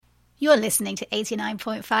You're listening to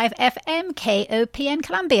 89.5 FM KOPN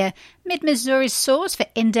Columbia, Mid-Missouri's source for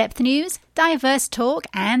in-depth news, diverse talk,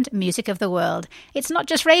 and music of the world. It's not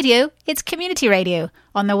just radio, it's community radio,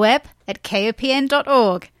 on the web at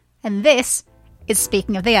kopn.org. And this is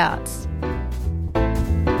Speaking of the Arts.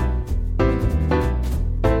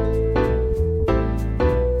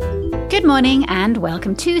 Good morning and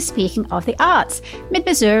welcome to Speaking of the Arts,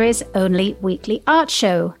 Mid-Missouri's only weekly art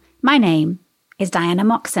show. My name is Diana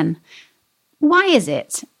Moxon. Why is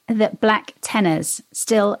it that black tenors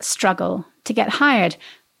still struggle to get hired?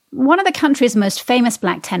 One of the country's most famous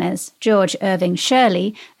black tenors, George Irving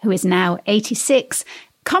Shirley, who is now 86,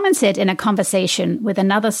 commented in a conversation with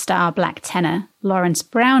another star black tenor, Lawrence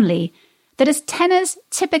Brownlee, that as tenors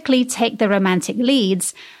typically take the romantic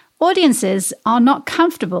leads, audiences are not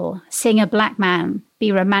comfortable seeing a black man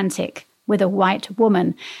be romantic with a white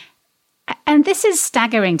woman. And this is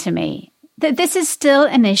staggering to me. That this is still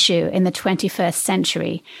an issue in the 21st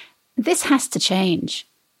century. This has to change.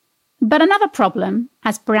 But another problem,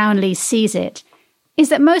 as Brownlee sees it, is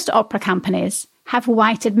that most opera companies have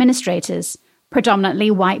white administrators, predominantly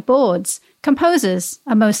white boards. Composers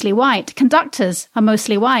are mostly white, conductors are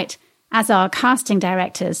mostly white, as are casting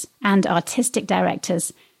directors and artistic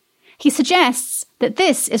directors. He suggests that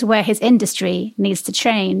this is where his industry needs to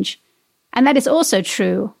change, and that is also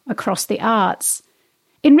true across the arts.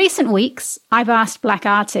 In recent weeks, I've asked black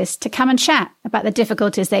artists to come and chat about the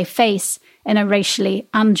difficulties they face in a racially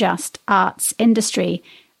unjust arts industry.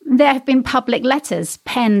 There have been public letters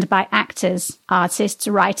penned by actors, artists,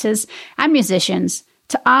 writers, and musicians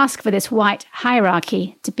to ask for this white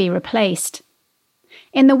hierarchy to be replaced.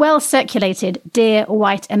 In the well-circulated Dear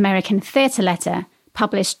White American Theatre letter,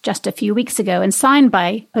 published just a few weeks ago and signed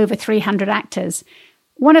by over 300 actors,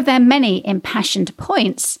 one of their many impassioned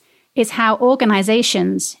points is how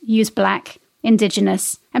organizations use Black,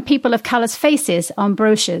 Indigenous, and people of color's faces on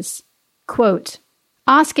brochures. Quote,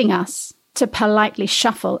 asking us to politely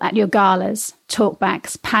shuffle at your galas,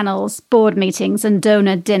 talkbacks, panels, board meetings, and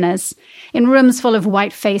donor dinners in rooms full of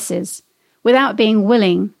white faces, without being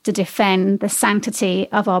willing to defend the sanctity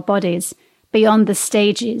of our bodies beyond the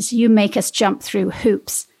stages you make us jump through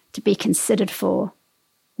hoops to be considered for.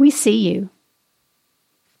 We see you.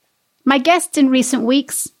 My guests in recent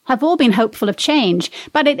weeks have all been hopeful of change,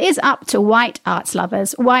 but it is up to white arts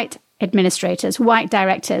lovers, white administrators, white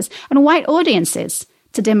directors, and white audiences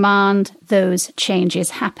to demand those changes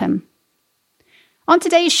happen. On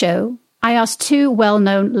today's show, I asked two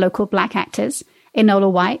well-known local black actors,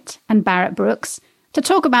 Enola White and Barrett Brooks, to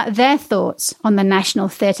talk about their thoughts on the national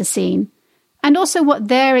theatre scene, and also what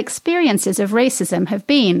their experiences of racism have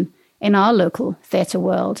been in our local theatre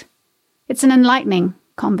world. It's an enlightening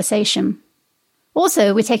conversation.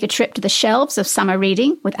 Also, we take a trip to the shelves of summer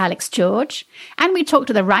reading with Alex George, and we talk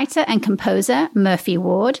to the writer and composer Murphy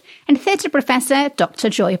Ward and theatre professor Dr.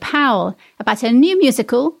 Joy Powell about a new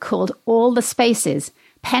musical called All the Spaces,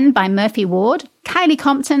 penned by Murphy Ward, Kylie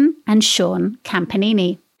Compton, and Sean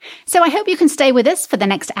Campanini. So I hope you can stay with us for the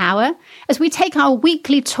next hour as we take our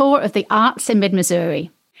weekly tour of the arts in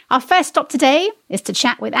Mid-Missouri. Our first stop today is to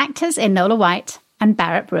chat with actors Enola White and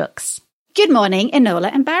Barrett Brooks. Good morning, Enola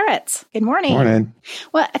and Barrett. Good morning. Morning.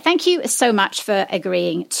 Well, thank you so much for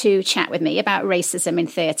agreeing to chat with me about racism in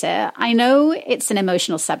theatre. I know it's an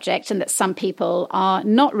emotional subject and that some people are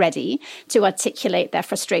not ready to articulate their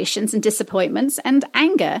frustrations and disappointments and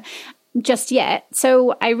anger just yet.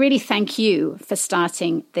 So I really thank you for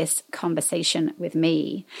starting this conversation with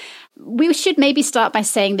me. We should maybe start by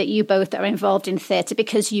saying that you both are involved in theatre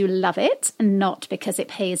because you love it and not because it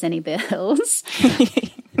pays any bills.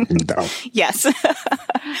 No. Yes.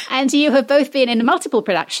 And you have both been in multiple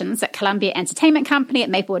productions at Columbia Entertainment Company, at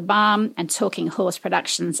Maplewood Balm, and Talking Horse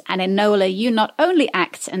Productions. And in Enola, you not only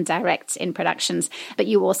act and direct in productions, but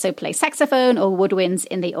you also play saxophone or woodwinds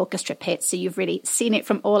in the orchestra pit. So you've really seen it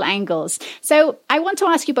from all angles. So I want to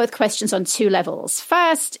ask you both questions on two levels.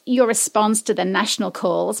 First, your response to the national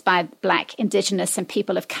calls by Black, Indigenous, and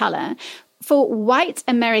people of color for white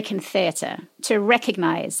American theatre to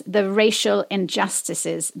recognize the racial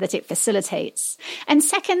injustices that it facilitates. And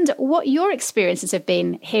second, what your experiences have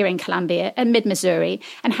been here in Columbia and Mid-Missouri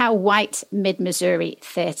and how white Mid-Missouri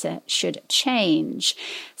theatre should change.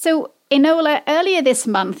 So, Enola, earlier this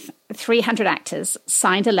month, 300 actors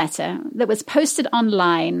signed a letter that was posted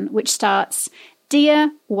online which starts,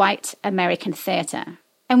 Dear White American Theatre,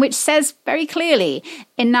 and which says very clearly,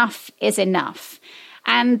 enough is enough.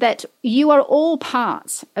 And that you are all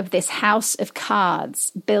part of this house of cards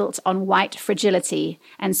built on white fragility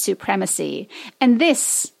and supremacy. And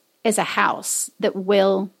this is a house that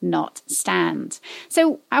will not stand.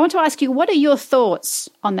 So I want to ask you, what are your thoughts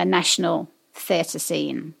on the national theatre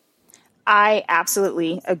scene? I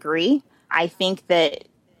absolutely agree. I think that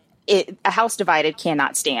a house divided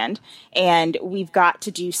cannot stand, and we've got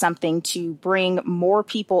to do something to bring more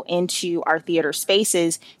people into our theater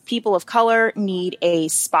spaces. People of color need a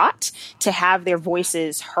spot to have their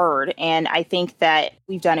voices heard, and I think that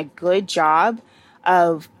we've done a good job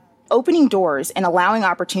of opening doors and allowing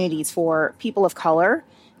opportunities for people of color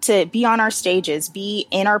to be on our stages, be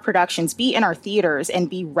in our productions, be in our theaters, and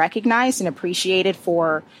be recognized and appreciated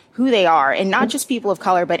for who they are. And not just people of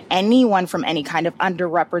color, but anyone from any kind of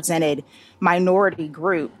underrepresented minority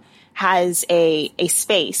group has a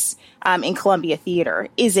space in Columbia Theater.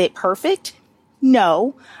 Is it perfect?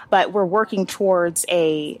 No, but we're working towards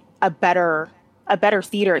a better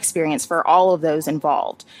theater experience for all of those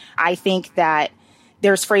involved. I think that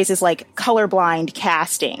there's phrases like colorblind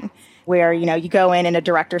casting, where, you go in and a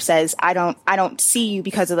director says, I don't see you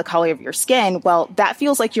because of the color of your skin. Well, that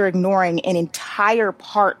feels like you're ignoring an entire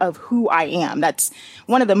part of who I am. That's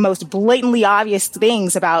one of the most blatantly obvious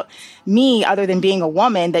things about me, other than being a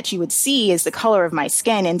woman, that you would see is the color of my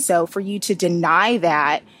skin. And so for you to deny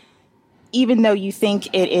that, even though you think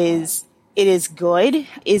it is good,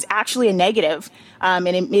 is actually a negative. And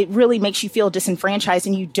it really makes you feel disenfranchised,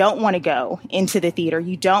 and you don't want to go into the theater.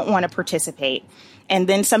 You don't want to participate. And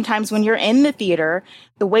then sometimes when you're in the theater,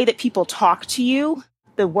 the way that people talk to you,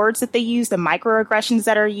 the words that they use, the microaggressions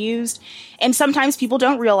that are used, and sometimes people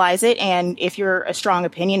don't realize it. And if you're a strong,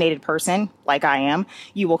 opinionated person, like I am,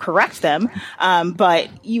 you will correct them. But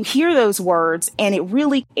you hear those words and it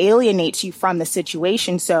really alienates you from the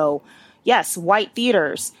situation. So yes, white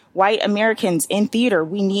theaters, white Americans in theater,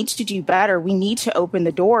 we need to do better. We need to open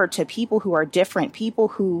the door to people who are different, people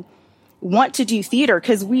who want to do theater,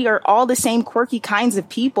 because we are all the same quirky kinds of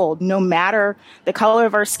people, no matter the color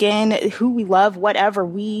of our skin, who we love, whatever.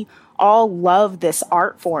 We all love this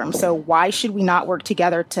art form. So why should we not work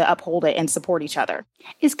together to uphold it and support each other?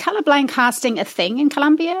 Is colorblind casting a thing in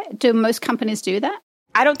Columbia? Do most companies do that?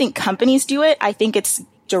 I don't think companies do it. I think it's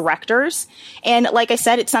directors. And like I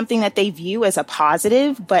said, it's something that they view as a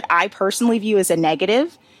positive, but I personally view as a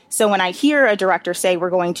negative. So when I hear a director say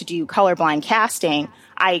we're going to do colorblind casting,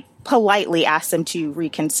 I politely ask them to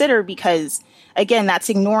reconsider, because, again, that's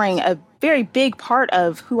ignoring a very big part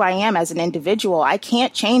of who I am as an individual. I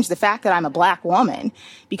can't change the fact that I'm a Black woman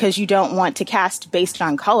because you don't want to cast based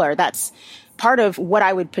on color. That's part of what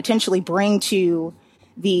I would potentially bring to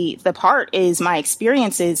the part, is my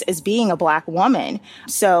experiences as being a Black woman.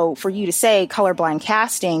 So for you to say colorblind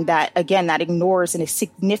casting, that, again, that ignores a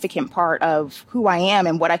significant part of who I am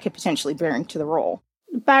and what I could potentially bring to the role.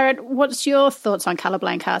 Barrett, what's your thoughts on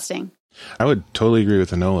colorblind casting? I would totally agree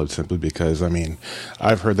with Enola, simply because,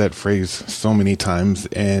 I've heard that phrase so many times,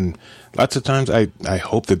 and lots of times I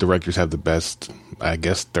hope the directors have the best, I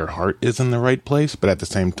guess their heart is in the right place, but at the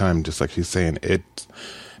same time, just like she's saying,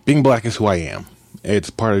 being Black is who I am. It's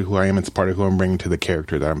part of who I am. It's part of who I'm bringing to the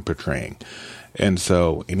character that I'm portraying. And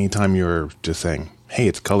so anytime you're just saying, hey,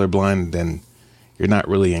 it's colorblind, then you're not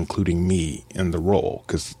really including me in the role,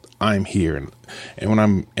 because I'm here. And when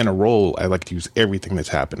I'm in a role, I like to use everything that's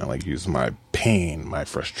happened. I like to use my pain, my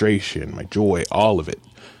frustration, my joy, all of it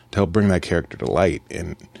to help bring that character to light.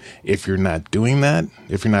 And if you're not doing that,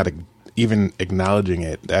 if you're not even acknowledging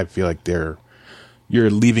it, I feel like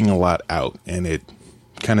you're leaving a lot out, and it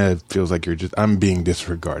kind of feels like I'm being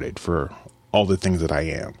disregarded for all the things that I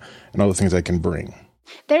am and all the things I can bring.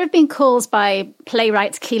 There have been calls by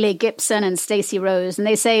playwrights Keeley Gibson and Stacey Rose, and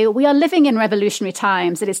they say, we are living in revolutionary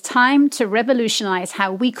times. It is time to revolutionize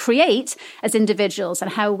how we create as individuals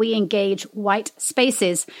and how we engage white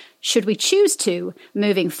spaces, should we choose to,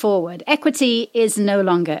 moving forward. Equity is no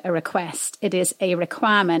longer a request. It is a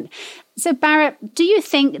requirement. So, Barrett, do you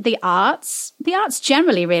think the arts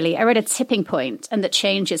generally really, are at a tipping point and that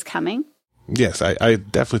change is coming? Yes, I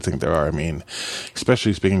definitely think there are.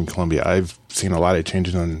 Especially speaking of Columbia, I've seen a lot of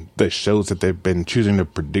changes on the shows that they've been choosing to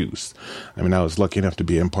produce. I was lucky enough to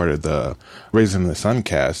be in part of the Raisin in the Sun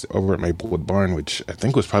cast over at Maplewood Barn, which I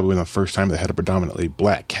think was probably the first time they had a predominantly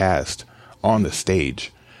Black cast on the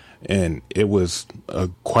stage. And it was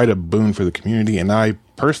quite a boon for the community. And I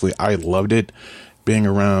loved it, being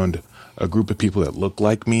around a group of people that look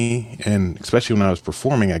like me. And especially when I was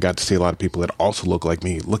performing, I got to see a lot of people that also look like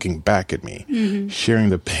me, looking back at me, sharing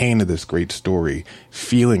the pain of this great story,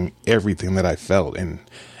 feeling everything that I felt. And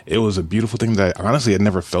it was a beautiful thing that I honestly had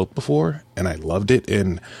never felt before. And I loved it.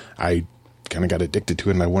 And I kind of got addicted to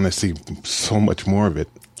it. And I want to see so much more of it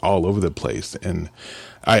all over the place. And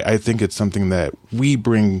I think it's something that we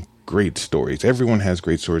bring great stories. Everyone has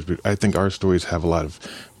great stories, but I think our stories have a lot of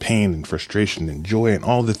pain and frustration and joy and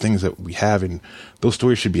all the things that we have, and those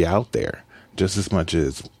stories should be out there just as much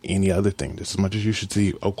as any other thing. Just as much as you should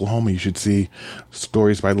see Oklahoma, you should see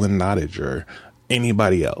stories by Lynn Nottage or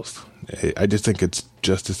anybody else. I just think it's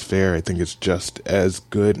just as fair. I think it's just as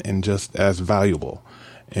good and just as valuable.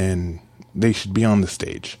 And they should be on the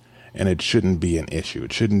stage. And it shouldn't be an issue.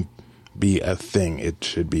 It shouldn't be a thing. It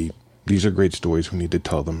should be, these are great stories. We need to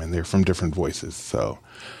tell them. And they're from different voices. So,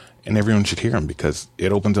 and everyone should hear them because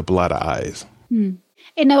it opens up a lot of eyes.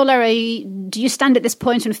 Enola, do you stand at this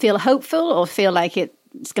point and feel hopeful or feel like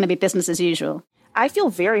it's going to be business as usual? I feel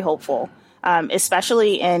very hopeful.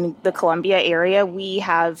 Especially in the Columbia area, we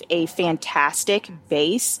have a fantastic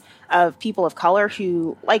base of people of color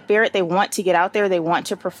who, like Barrett, they want to get out there, they want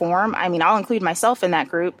to perform. I mean, I'll include myself in that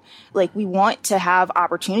group. Like, we want to have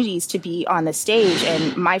opportunities to be on the stage.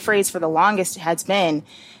 And my phrase for the longest has been,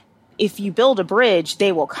 if you build a bridge,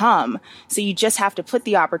 they will come. So you just have to put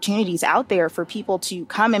the opportunities out there for people to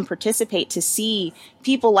come and participate, to see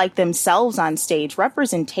people like themselves on stage.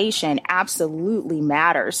 Representation absolutely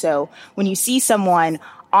matters. So when you see someone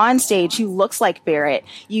on stage who looks like Barrett,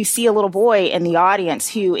 you see a little boy in the audience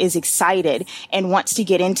who is excited and wants to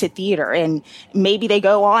get into theater. And maybe they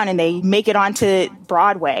go on and they make it onto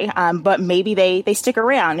Broadway, but maybe they stick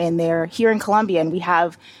around and they're here in Columbia, and we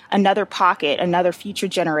have another pocket, another future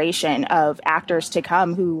generation of actors to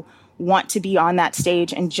come who want to be on that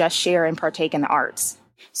stage and just share and partake in the arts.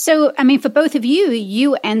 So, I mean, for both of you,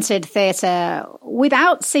 you entered theatre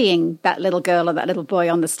without seeing that little girl or that little boy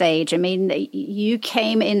on the stage. I mean, you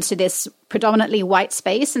came into this predominantly white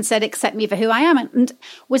space and said, accept me for who I am. And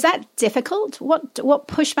was that difficult? What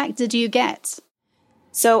pushback did you get?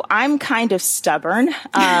 So I'm kind of stubborn,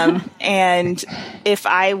 and if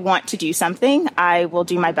I want to do something, I will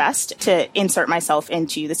do my best to insert myself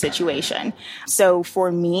into the situation. So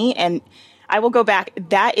for me, and I will go back,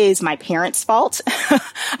 that is my parents' fault.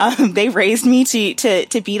 They raised me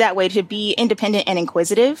to be that way, to be independent and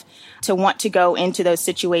inquisitive, to want to go into those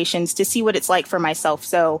situations, to see what it's like for myself.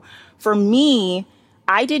 So for me,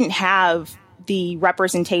 I didn't have the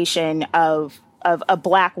representation of a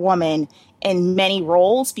Black woman in many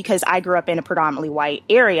roles because I grew up in a predominantly white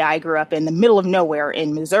area. I grew up in the middle of nowhere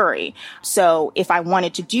in Missouri. So if I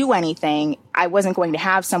wanted to do anything, I wasn't going to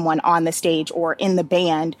have someone on the stage or in the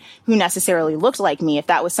band who necessarily looked like me. If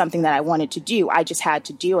that was something that I wanted to do, I just had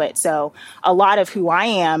to do it. So a lot of who I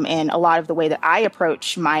am and a lot of the way that I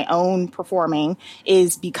approach my own performing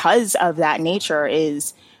is because of that nature.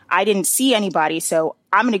 Is I didn't see anybody, so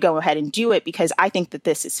I'm going to go ahead and do it because I think that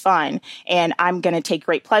this is fun and I'm going to take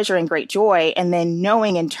great pleasure and great joy. And then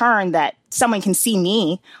knowing in turn that someone can see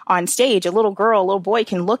me on stage, a little girl, a little boy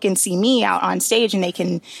can look and see me out on stage and they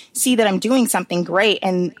can see that I'm doing something great.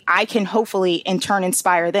 And I can hopefully in turn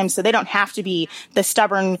inspire them so they don't have to be the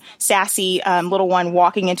stubborn, sassy little one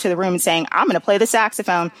walking into the room and saying, I'm going to play the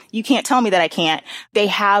saxophone. You can't tell me that I can't. They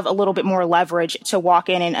have a little bit more leverage to walk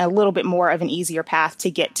in and a little bit more of an easier path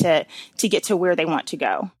to get to where they want to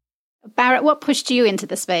go. Barrett, what pushed you into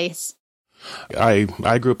the space?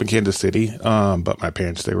 I grew up in Kansas City, but my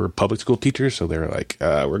parents, they were public school teachers. So they were like,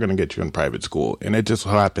 we're going to get you in private school. And it just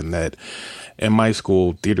happened that in my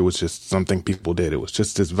school, theater was just something people did. It was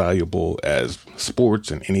just as valuable as sports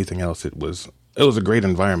and anything else. It was a great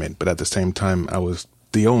environment. But at the same time, I was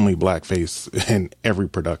the only Black face in every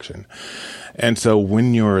production. And so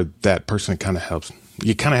when you're that person, it kind of helps.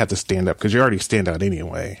 You kind of have to stand up because you already stand out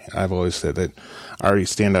anyway. I've always said that I already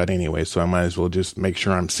stand out anyway, so I might as well just make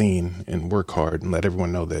sure I'm seen and work hard and let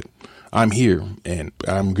everyone know that I'm here and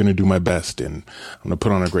I'm going to do my best and I'm going to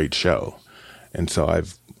put on a great show. And so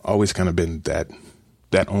I've always kind of been that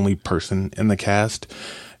only person in the cast.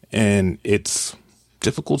 And it's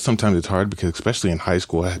difficult. Sometimes it's hard because especially in high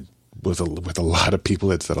school, I was with a lot of people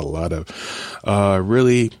that said a lot of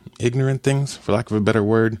really ignorant things, for lack of a better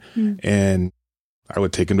word. And I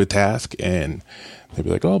would take them to task and they'd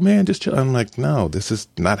be like, oh man, just chill. I'm like, no, this is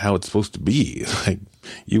not how it's supposed to be. Like,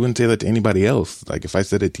 you wouldn't say that to anybody else. Like, if I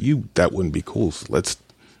said it to you, that wouldn't be cool. So let's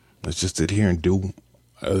just sit here and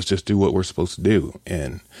let's just do what we're supposed to do.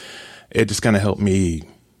 And it just kind of helped me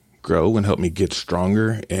grow and helped me get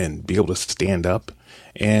stronger and be able to stand up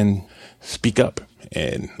and speak up.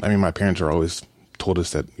 And I mean, my parents are always told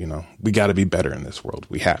us that, we got to be better in this world.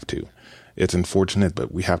 We have to. It's unfortunate,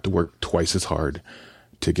 but we have to work twice as hard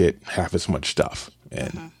to get half as much stuff.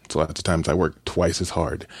 And so lots of times I work twice as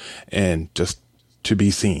hard and just to be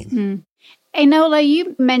seen. Enola,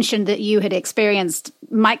 you mentioned that you had experienced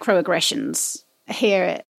microaggressions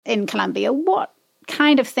here in Columbia. What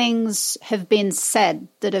kind of things have been said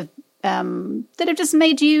that have that have just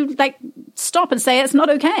made you like stop and say it's not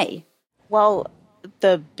okay? Well,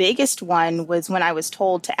 the biggest one was when I was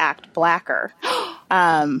told to act blacker.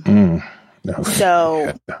 No.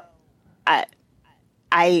 So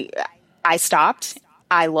I stopped,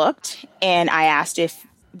 I looked, and I asked if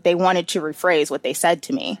they wanted to rephrase what they said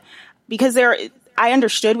to me, because I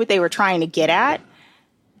understood what they were trying to get at,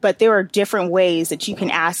 but there are different ways that you can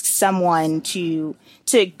ask someone to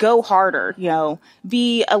go harder,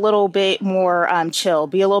 be a little bit more chill,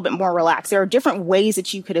 be a little bit more relaxed. There are different ways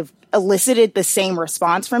that you could have elicited the same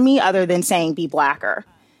response from me other than saying be blacker.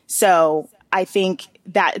 So I think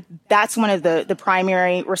that's one of the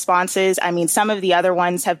primary responses. I mean, some of the other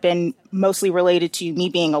ones have been mostly related to me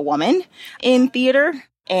being a woman in theater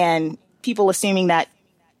and people assuming that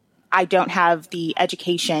I don't have the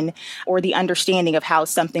education or the understanding of how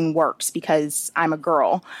something works because I'm a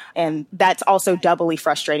girl. And that's also doubly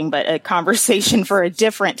frustrating, but a conversation for a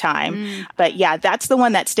different time. But yeah, that's the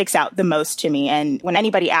one that sticks out the most to me. And when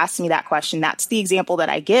anybody asks me that question, that's the example that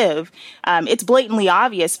I give. It's blatantly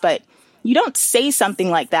obvious, but you don't say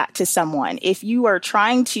something like that to someone. If you are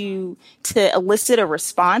trying to elicit a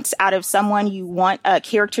response out of someone, you want a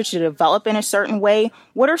character to develop in a certain way.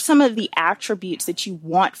 What are some of the attributes that you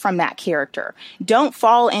want from that character? Don't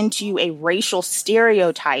fall into a racial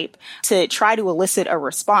stereotype to try to elicit a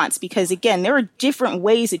response, because again, there are different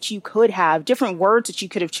ways that you could have, different words that you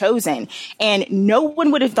could have chosen, and no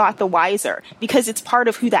one would have thought the wiser because it's part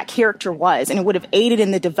of who that character was, and it would have aided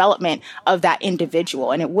in the development of that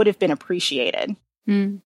individual, and it would have been appreciated.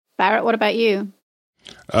 Barrett, what about you?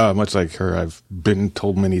 Much like her, I've been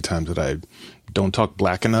told many times that I don't talk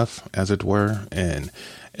black enough, as it were, and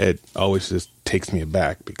it always just takes me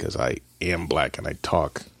aback because I am black and I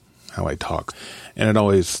talk how I talk, and it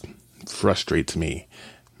always frustrates me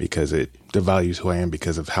because it devalues who I am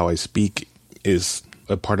because of how I speak is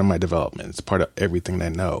a part of my development. It's part of everything I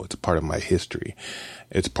know. It's a part of my history.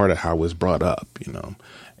 It's part of how I was brought up,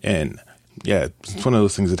 and yeah, it's one of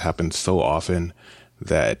those things that happens so often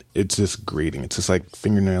that it's just grating. It's just like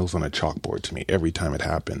fingernails on a chalkboard to me every time it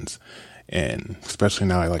happens. And especially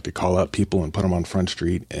now, I like to call out people and put them on Front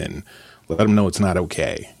Street and let them know it's not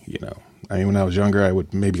okay. I mean, when I was younger, I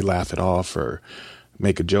would maybe laugh it off or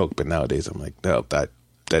make a joke. But nowadays, I'm like, no, that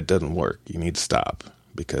doesn't work. You need to stop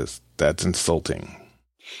because that's insulting.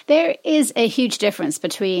 There is a huge difference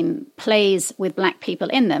between plays with black people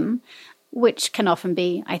in them, which can often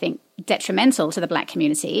be, I think, detrimental to the black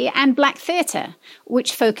community, and black theatre,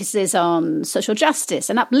 which focuses on social justice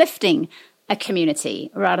and uplifting a community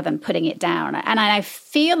rather than putting it down. And I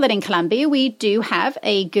feel that in Columbia, we do have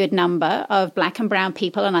a good number of black and brown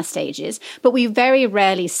people on our stages, but we very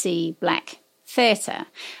rarely see black theatre.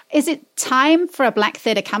 Is it time for a black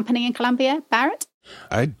theatre company in Columbia, Barrett?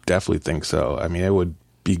 I definitely think so. I mean, it would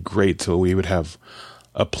be great so we would have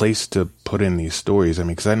a place to put in these stories. I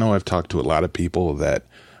mean, because I know I've talked to a lot of people that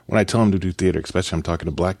when I tell them to do theater, especially I'm talking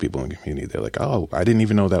to black people in the community, they're like, oh, I didn't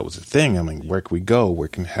even know that was a thing. I mean, where can we go? Where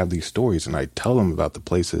can we have these stories? And I tell them about the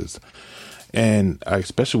places. And I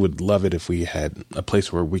especially would love it if we had a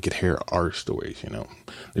place where we could hear our stories,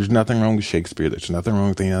 There's nothing wrong with Shakespeare. There's nothing wrong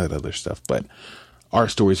with any of that other stuff. But our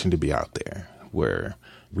stories need to be out there where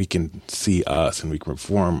we can see us and we can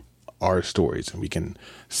perform our stories and we can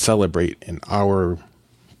celebrate in our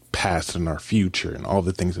past and our future and all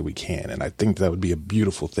the things that we can. And I think that would be a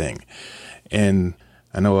beautiful thing. And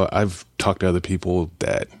I know I've talked to other people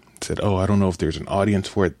that said, oh, I don't know if there's an audience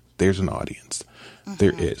for it. There's an audience.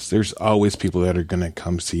 There is. There's always people that are going to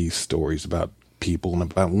come see stories about people and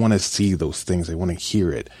about want to see those things. They want to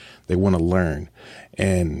hear it. They want to learn.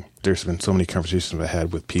 And there's been so many conversations I've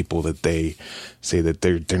had with people that they say that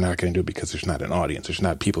they're not going to do it because there's not an audience. There's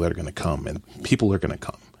not people that are going to come, and people are going to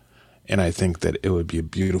come. And I think that it would be a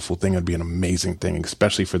beautiful thing. It would be an amazing thing,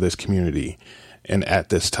 especially for this community. And at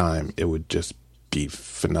this time, it would just be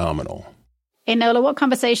phenomenal. Enola, what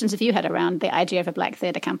conversations have you had around the idea of a black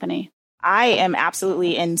theatre company? I am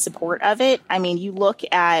absolutely in support of it. I mean, you look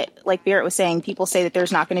at, like Barrett was saying, people say that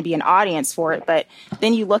there's not going to be an audience for it. But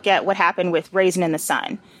then you look at what happened with Raisin in the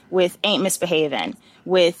Sun, with Ain't Misbehavin',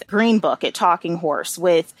 with Green Book at Talking Horse,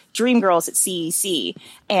 with Dreamgirls at CEC,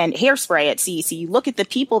 and Hairspray at CEC. You look at the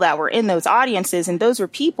people that were in those audiences, and those were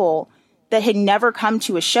people that had never come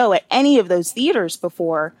to a show at any of those theaters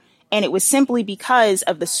before. And it was simply because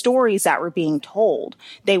of the stories that were being told.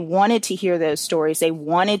 They wanted to hear those stories. They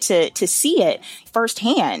wanted to see it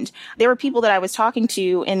firsthand. There were people that I was talking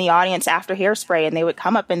to in the audience after Hairspray, and they would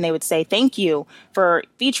come up and they would say, thank you for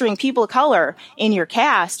featuring people of color in your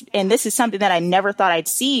cast. And this is something that I never thought I'd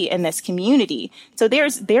see in this community. So there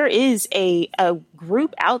is a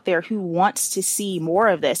group out there who wants to see more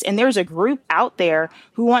of this. And there's a group out there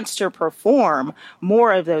who wants to perform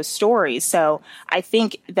more of those stories. So I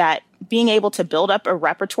think that being able to build up a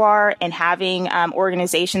repertoire and having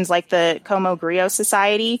organizations like the Como Griot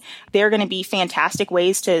Society, they're going to be fantastic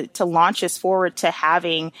ways to launch us forward to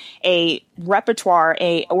having a repertoire,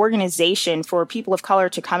 a organization for people of color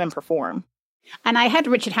to come and perform. And I had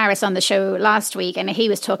Richard Harris on the show last week, and he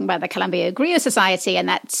was talking about the Columbia Griot Society, and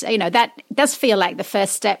that, you know, that does feel like the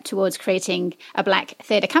first step towards creating a Black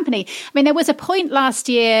theatre company. I mean, there was a point last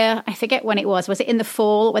year, I forget when it was it in the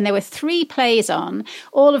fall, when there were 3 plays on,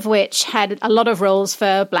 all of which had a lot of roles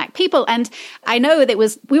for Black people. And I know that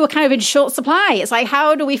we were kind of in short supply. It's like,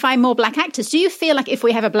 how do we find more Black actors? Do you feel like if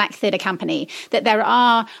we have a Black theatre company, that there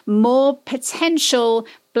are more potential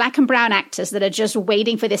Black and brown actors that are just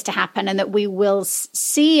waiting for this to happen, and that we will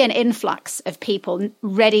see an influx of people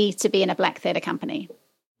ready to be in a Black theatre company?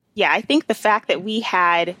 Yeah, I think the fact that we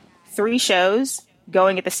had 3 shows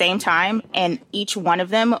going at the same time and each one of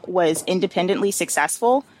them was independently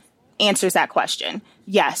successful answers that question.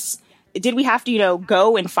 Yes. Did we have to,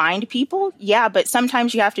 go and find people? Yeah, but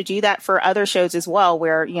sometimes you have to do that for other shows as well,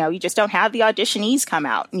 where, you just don't have the auditionees come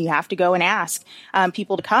out and you have to go and ask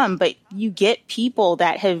people to come. But you get people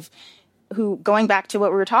that who, going back to what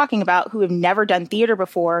we were talking about, who have never done theater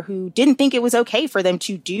before, who didn't think it was okay for them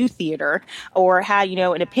to do theater, or had,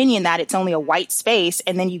 an opinion that it's only a white space.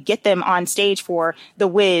 And then you get them on stage for The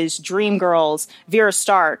Wiz, Dreamgirls, Vera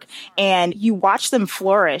Stark, and you watch them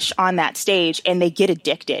flourish on that stage and they get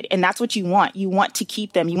addicted. And that's what you want. You want to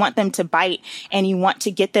keep them. You want them to bite, and you want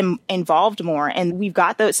to get them involved more. And we've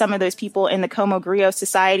got some of those people in the Como Griot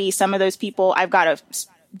Society. Some of those people, I've got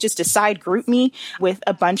just a side group me with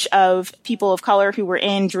a bunch of people of color who were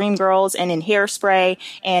in Dreamgirls and in Hairspray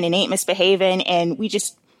and in Ain't Misbehavin'. And we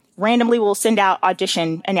just randomly will send out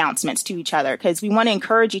audition announcements to each other because we want to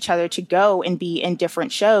encourage each other to go and be in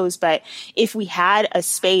different shows. But if we had a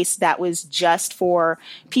space that was just for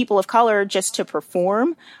people of color just to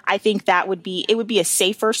perform, I think it would be a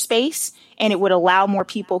safer space, and it would allow more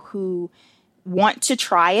people who want to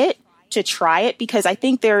try it, because I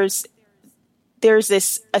think there's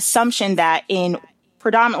this assumption that in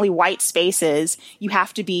predominantly white spaces, you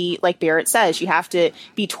have to be, like Barrett says, you have to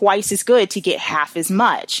be twice as good to get half as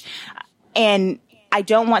much. And I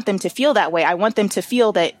don't want them to feel that way. I want them to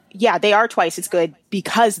feel that, yeah, they are twice as good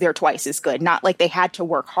because they're twice as good, not like they had to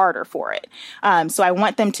work harder for it. So I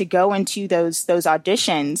want them to go into those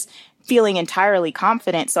auditions feeling entirely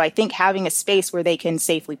confident. So I think having a space where they can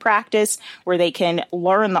safely practice, where they can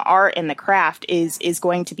learn the art and the craft is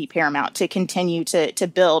going to be paramount to continue to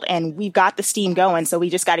build. And we've got the steam going, so we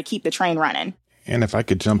just got to keep the train running. And if I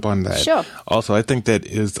could jump on that. Sure. Also, I think that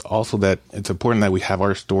is also that it's important that we have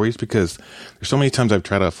our stories, because there's so many times I've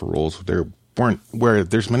tried out for roles where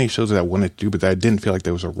there's many shows that I wanted to do, but I didn't feel like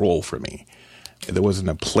there was a role for me. There wasn't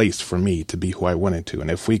a place for me to be who I wanted to. And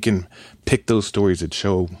if we can pick those stories that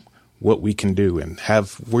show what we can do and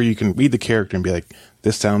have where you can read the character and be like,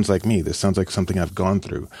 this sounds like me. This sounds like something I've gone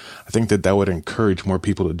through. I think that would encourage more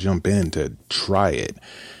people to jump in, to try it,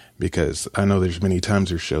 because I know there's many times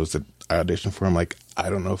there's shows that I audition for. I'm like, I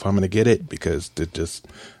don't know if I'm going to get it because it just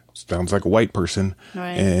sounds like a white person.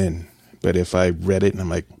 Right. But if I read it and I'm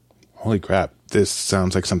like, holy crap, this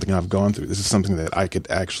sounds like something I've gone through. This is something that I could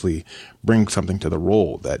actually bring something to the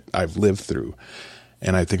role that I've lived through.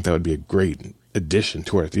 And I think that would be a great addition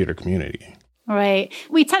to our theater community. Right.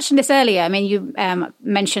 We touched on this earlier. I mean, you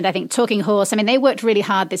mentioned, I think, Talking Horse. I mean, they worked really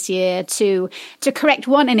hard this year to correct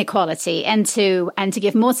one inequality and to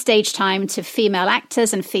give more stage time to female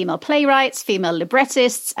actors and female playwrights, female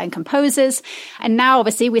librettists and composers. And now,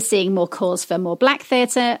 obviously, we're seeing more calls for more Black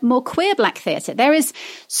theatre, more queer Black theatre. There is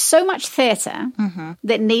so much theatre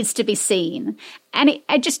that needs to be seen. And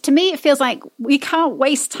it just, to me, it feels like we can't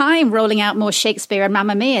waste time rolling out more Shakespeare and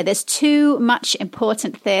Mamma Mia. There's too much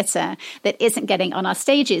important theatre that isn't getting on our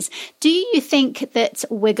stages. Do you think that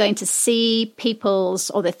we're going to see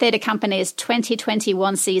the theatre companies'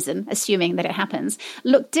 2021 season, assuming that it happens,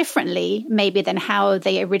 look differently maybe than how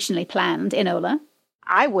they originally planned, Enola?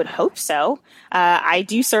 I would hope so. I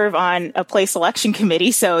do serve on a play selection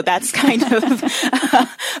committee, so that's kind of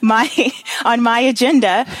on my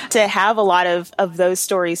agenda to have a lot of those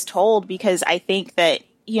stories told, because I think that,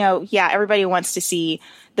 everybody wants to see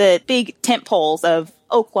the big tent poles of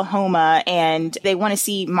Oklahoma and they want to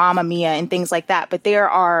see Mamma Mia and things like that. But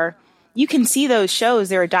you can see those shows.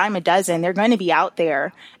 They're a dime a dozen. They're going to be out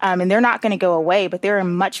there, and they're not going to go away. But there are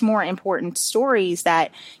much more important stories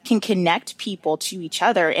that can connect people to each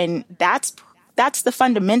other. And that's that's the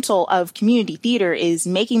fundamental of community theater, is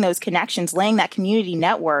making those connections, laying that community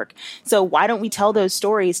network. So why don't we tell those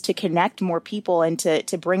stories to connect more people and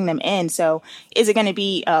to bring them in? So is it going to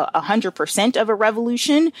be 100% of a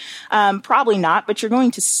revolution? Probably not, but you're going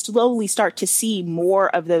to slowly start to see more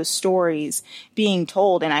of those stories being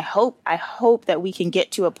told. And I hope that we can get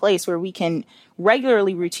to a place where we can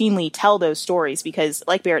regularly, routinely tell those stories, because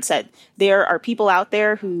like Barrett said, there are people out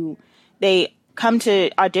there who they come to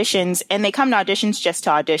auditions, and they come to auditions just to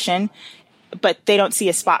audition, but they don't see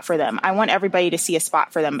a spot for them. I want everybody to see a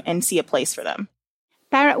spot for them and see a place for them.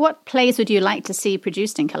 Barrett, what plays would you like to see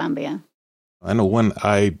produced in Columbia? I know one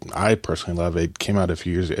I personally love. It came out a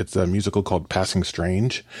few years ago. It's a musical called Passing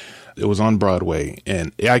Strange. It was on Broadway,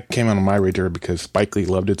 and I came on my radar because Spike Lee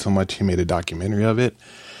loved it so much, he made a documentary of it.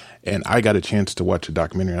 And I got a chance to watch a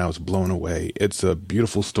documentary, and I was blown away. It's a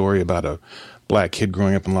beautiful story about a Black kid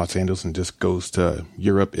growing up in Los Angeles and just goes to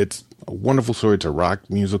Europe. It's a wonderful story. It's a rock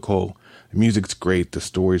musical. The music's great. The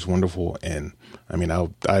story's wonderful. And I mean,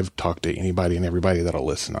 I've talked to anybody and everybody that'll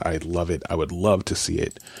listen. I love it. I would love to see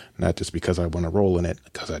it, not just because I want to roll in it,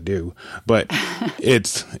 because I do, but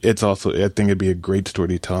it's also, I think it'd be a great story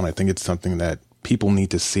to tell. And I think it's something that people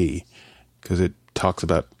need to see, because it talks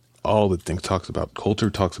about all the things, talks about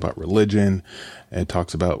culture, talks about religion, and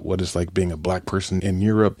talks about what it's like being a Black person in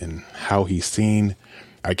Europe and how he's seen.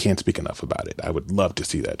 I can't speak enough about it. I would love to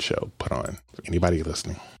see that show put on for anybody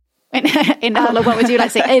listening. Enola, what would you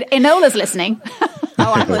like to say? Enola's listening.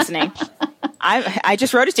 Oh, I'm listening. I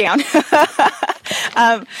just wrote it down.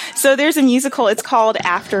 So there's a musical. It's called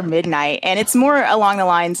After Midnight, and it's more along the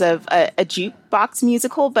lines of a jukebox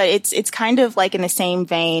musical, but it's kind of like in the same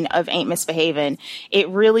vein of Ain't Misbehavin'. It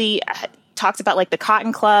really talks about like the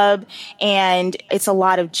Cotton Club, and it's a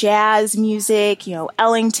lot of jazz music,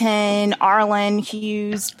 Ellington, Arlen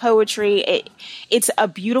Hughes poetry. It's a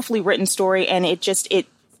beautifully written story, and it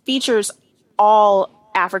features all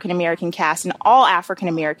African-American cast and all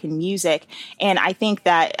African-American music. And I think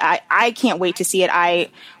that I can't wait to see it. I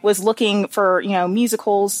was looking for,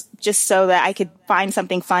 musicals just so that I could find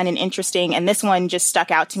something fun and interesting. And this one just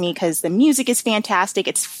stuck out to me because the music is fantastic.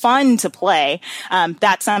 It's fun to play.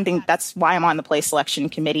 That's why I'm on the play selection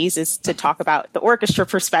committees, is to talk about the orchestra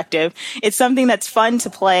perspective. It's something that's fun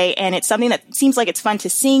to play, and it's something that seems like it's fun to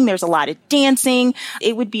sing. There's a lot of dancing.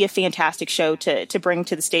 It would be a fantastic show to bring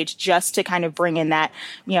to the stage, just to kind of bring in that,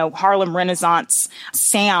 Harlem Renaissance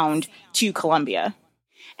sound to Columbia.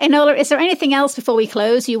 Enola, is there anything else before we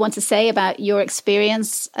close you want to say about your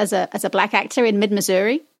experience as a Black actor in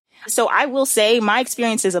Mid-Missouri? So I will say my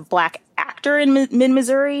experience as a Black actor in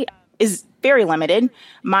Mid-Missouri is very limited.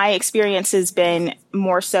 My experience has been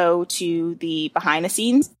more so to the behind the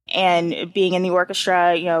scenes and being in the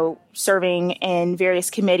orchestra, serving in various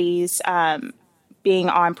committees, being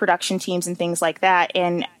on production teams and things like that.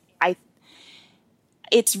 And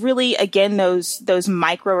it's really, again, those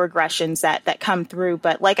microaggressions that come through.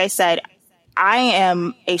 But like I said, I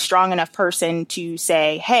am a strong enough person to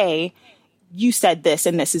say, hey, you said this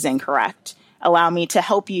and this is incorrect. Allow me to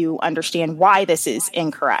help you understand why this is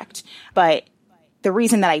incorrect. But the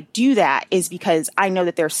reason that I do that is because I know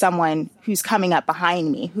that there's someone who's coming up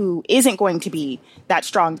behind me who isn't going to be that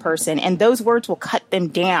strong person. And those words will cut them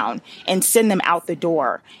down and send them out the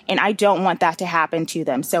door. And I don't want that to happen to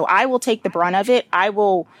them. So I will take the brunt of it. I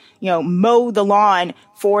will, mow the lawn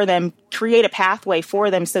for them, create a pathway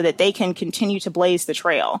for them so that they can continue to blaze the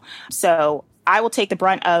trail. So I will take the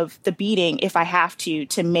brunt of the beating if I have to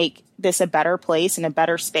make this a better place and a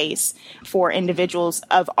better space for individuals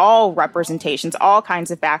of all representations, all kinds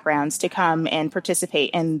of backgrounds, to come and participate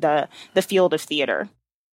in the field of theater.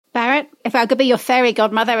 Barrett, if I could be your fairy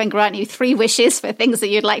godmother and grant you 3 wishes for things that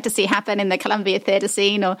you'd like to see happen in the Columbia theater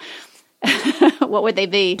scene, or what would they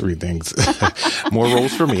be? 3 things. More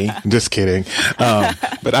roles for me. Just kidding.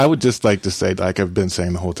 But I would just like to say, like I've been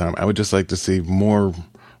saying the whole time, I would just like to see more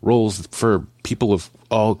roles for people of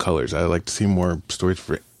all colors. I'd like to see more stories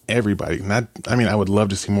for everybody. I would love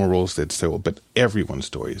to see more roles but everyone's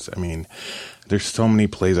stories. There's so many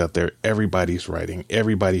plays out there. Everybody's writing.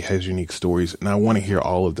 Everybody has unique stories, and I want to hear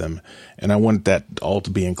all of them. And I want that all to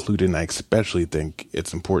be included, and I especially think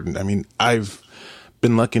it's important. I've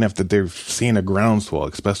been lucky enough that they've seen a groundswell,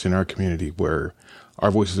 especially in our community, where our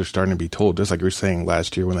voices are starting to be told, just like you were saying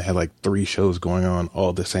last year when they had like 3 shows going on all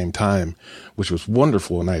at the same time, which was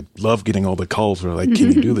wonderful. And I love getting all the calls where like,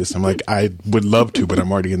 can you do this? I'm like, I would love to, but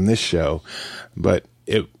I'm already in this show. But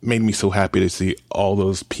it made me so happy to see all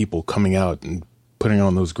those people coming out and putting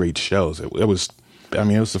on those great shows. It was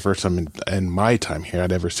the first time in my time here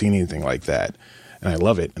I'd ever seen anything like that. And I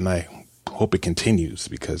love it. And I hope it continues,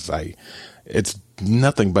 because it's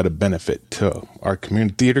nothing but a benefit to our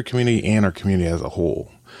community, theater community, and our community as a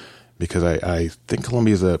whole. Because I think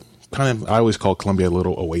Columbia is I always call Columbia a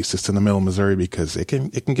little oasis in the middle of Missouri, because it can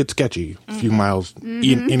get sketchy a few miles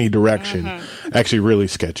in any direction. Actually, really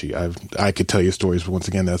sketchy. I could tell you stories, but once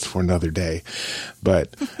again, that's for another day.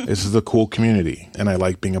 But this is a cool community, and I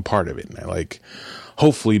like being a part of it. And I like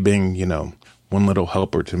hopefully being, one little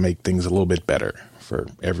helper to make things a little bit better for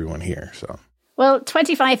everyone here. So, well,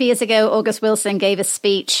 25 years ago, August Wilson gave a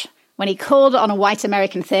speech when he called on a white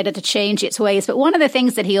American theatre to change its ways. But one of the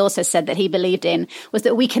things that he also said that he believed in was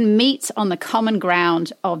that we can meet on the common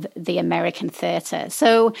ground of the American theatre.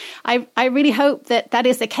 So I really hope that that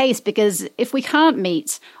is the case, because if we can't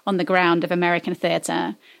meet on the ground of American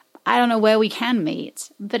theatre, I don't know where we can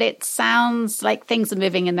meet. But it sounds like things are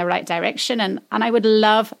moving in the right direction. And I would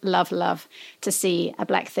love, love, love to see a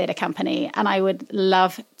Black theatre company. And I would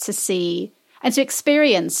love to see and to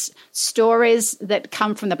experience stories that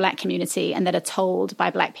come from the Black community and that are told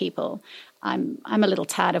by Black people. I'm a little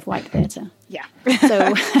tired of white theatre. Yeah.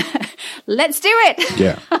 So let's do it.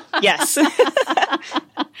 Yeah. Yes.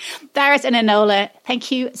 Barrett and Enola,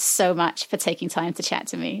 thank you so much for taking time to chat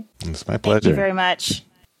to me. It's my pleasure. Thank you very much.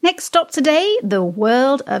 Next stop today, the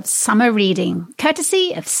world of summer reading,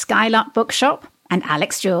 courtesy of Skylark Bookshop and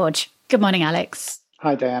Alex George. Good morning, Alex.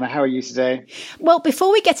 Hi, Diana. How are you today? Well,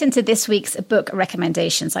 before we get into this week's book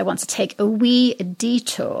recommendations, I want to take a wee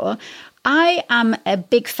detour. I am a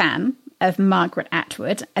big fan of Margaret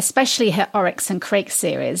Atwood, especially her Oryx and Crake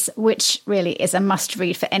series, which really is a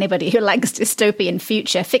must-read for anybody who likes dystopian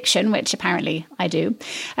future fiction, which apparently I do.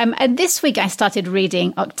 And this week I started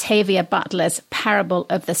reading Octavia Butler's Parable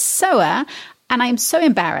of the Sower, and I'm so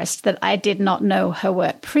embarrassed that I did not know her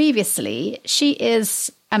work previously. She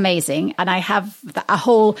is amazing. And I have a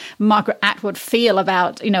whole Margaret Atwood feel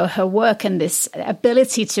about, her work and this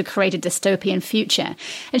ability to create a dystopian future.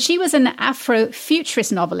 And she was an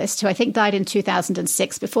Afrofuturist novelist who I think died in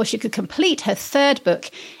 2006 before she could complete her third book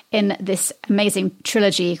in this amazing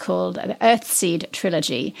trilogy called the Earthseed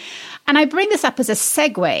trilogy. And I bring this up as a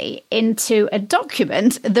segue into a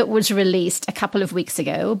document that was released a couple of weeks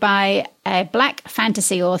ago by a Black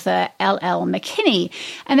fantasy author, L.L. McKinney.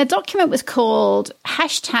 And the document was called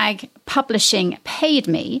 #Publishing Paid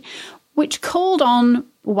Me, which called on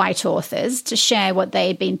white authors to share what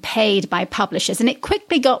they'd been paid by publishers. And it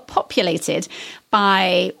quickly got populated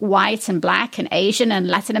by white and Black and Asian and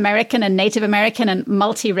Latin American and Native American and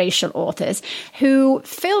multiracial authors who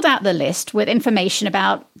filled out the list with information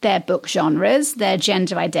about their book genres, their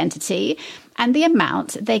gender identity, and the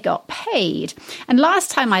amount they got paid. And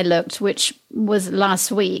last time I looked, which was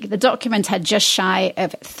last week, the document had just shy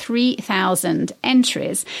of 3,000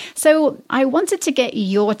 entries. So I wanted to get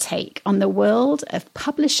your take on the world of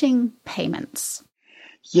publishing payments.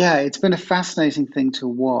 Yeah, it's been a fascinating thing to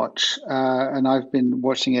watch. And I've been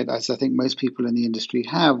watching it, as I think most people in the industry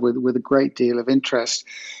have, with a great deal of interest.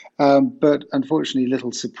 But unfortunately,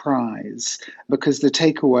 little surprise, because the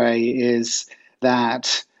takeaway is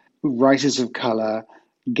that writers of color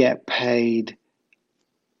get paid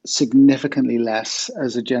significantly less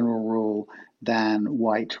as a general rule than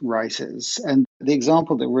white writers. And the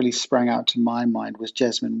example that really sprang out to my mind was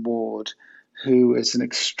Jesmyn Ward, who is an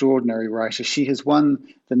extraordinary writer. She has won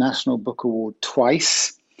the National Book Award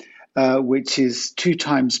twice, which is 2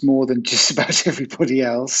 times more than just about everybody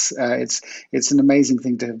else. It's an amazing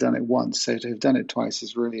thing to have done it once. So to have done it twice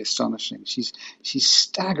is really astonishing. She's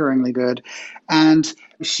staggeringly good. And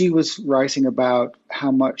she was writing about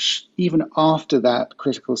how much, even after that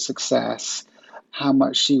critical success, how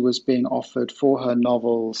much she was being offered for her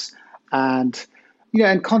novels. And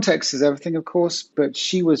and context is everything, of course, but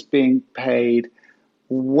she was being paid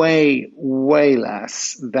way, way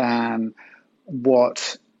less than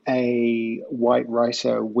what a white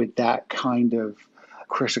writer with that kind of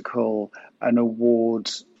critical and award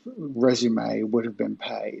resume would have been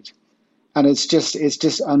paid. And it's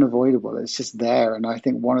just unavoidable. It's just there. And I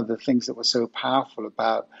think one of the things that was so powerful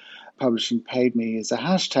about Publishing Paid Me as a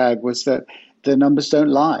hashtag was that the numbers don't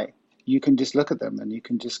lie. You can just look at them and you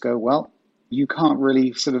can just go, well, you can't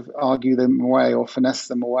really sort of argue them away or finesse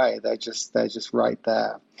them away. They're just right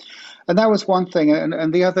there. And that was one thing.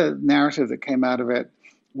 And the other narrative that came out of it,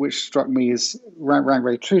 which struck me as rang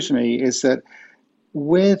very true to me, is that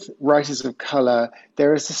with writers of color,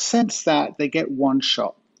 there is a sense that they get one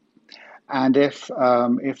shot. And if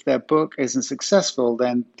their book isn't successful,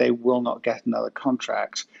 then they will not get another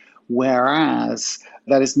contract. Whereas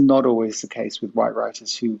that is not always the case with white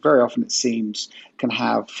writers, who very often, it seems, can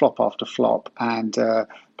have flop after flop, and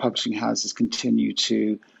publishing houses continue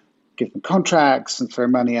to give them contracts and throw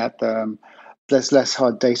money at them there's less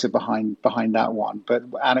hard data behind that one. But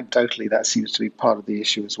anecdotally, that seems to be part of the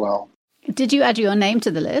issue as well. Did you add your name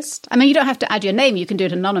to the list? I mean, you don't have to add your name. You can do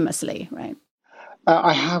it anonymously, right?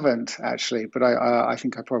 I haven't actually, but I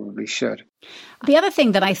think I probably should. The other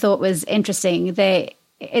thing that I thought was interesting, they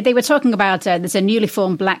were talking about there's a newly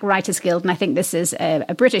formed Black Writers Guild, and I think this is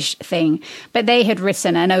a British thing, but they had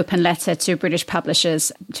written an open letter to British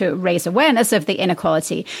publishers to raise awareness of the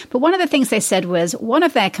inequality. But one of the things they said was one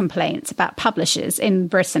of their complaints about publishers, in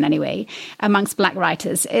Britain anyway, amongst Black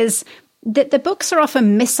writers, is that the books are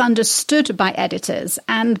often misunderstood by editors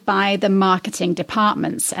and by the marketing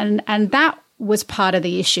departments. And that was part of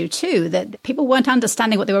the issue too, that people weren't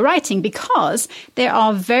understanding what they were writing because there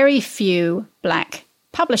are very few Black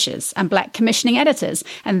publishers and Black commissioning editors.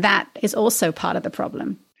 And that is also part of the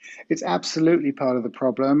problem. It's absolutely part of the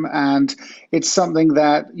problem. And it's something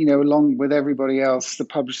that, along with everybody else, the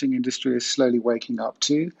publishing industry is slowly waking up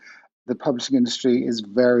to. The publishing industry is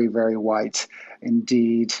very, very white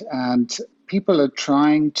indeed. And people are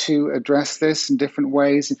trying to address this in different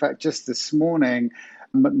ways. In fact, just this morning,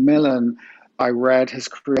 Macmillan, I read, has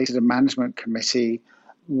created a management committee,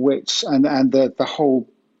 which and the whole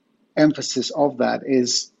emphasis of that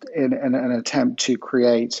is in an attempt to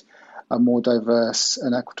create a more diverse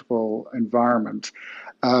and equitable environment.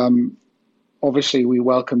 Obviously, we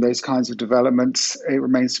welcome those kinds of developments. It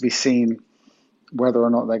remains to be seen whether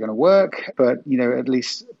or not they're going to work, but at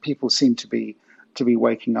least people seem to be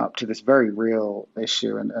waking up to this very real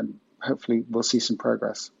issue, and hopefully we'll see some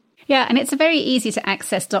progress. Yeah, and it's a very easy to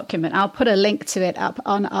access document. I'll put a link to it up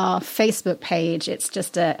on our Facebook page. It's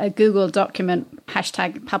just a Google document,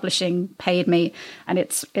 #publishing paid me, and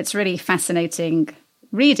it's really fascinating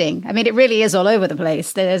reading. I mean, it really is all over the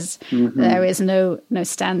place. There is no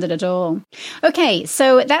standard at all. Okay,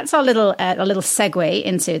 so that's our little segue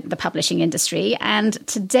into the publishing industry. And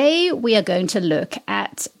today we are going to look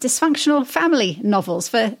at dysfunctional family novels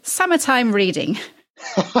for summertime reading.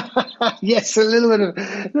 Yes, a little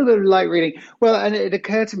bit of light reading. Well, and it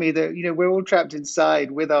occurred to me that we're all trapped inside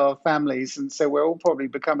with our families, and so we're all probably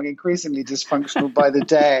becoming increasingly dysfunctional by the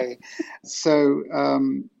day. So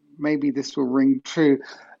maybe this will ring true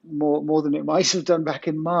more than it might have done back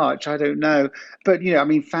in March. I don't know, but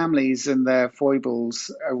families and their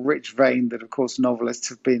foibles, a rich vein that, of course, novelists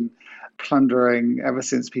have been plundering ever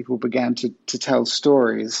since people began to tell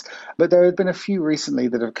stories. But there have been a few recently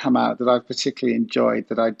that have come out that I've particularly enjoyed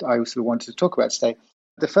that I sort of wanted to talk about today.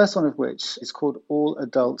 The first one of which is called All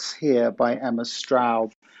Adults Here by Emma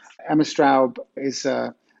Straub. Emma Straub is,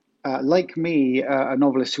 like me, a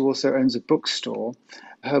novelist who also owns a bookstore.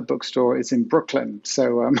 Her bookstore is in Brooklyn,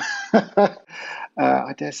 so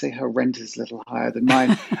I dare say her rent is a little higher than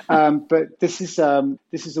mine. But this is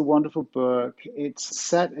a wonderful book. It's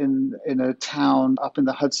set in a town up in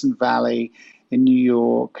the Hudson Valley in New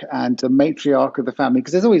York, and the matriarch of the family,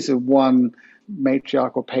 because there's always one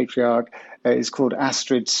matriarch or patriarch, is called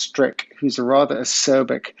Astrid Strick, who's a rather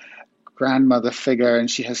acerbic grandmother figure, and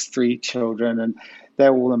she has 3 children, and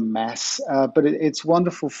they're all a mess. But it's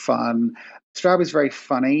wonderful fun. Straub is very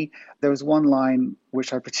funny. There was one line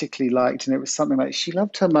which I particularly liked, and it was something like, she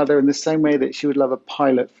loved her mother in the same way that she would love a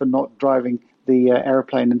pilot for not driving the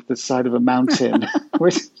airplane into the side of a mountain,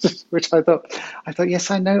 which I thought,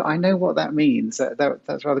 yes, I know what that means.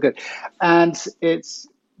 That's rather good. And it's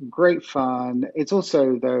great fun. It's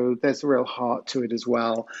also, though, there's a real heart to it as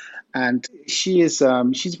well. And she's a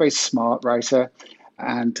very smart writer,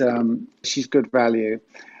 and she's good value.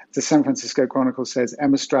 The San Francisco Chronicle says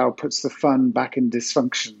Emma Straub puts the fun back in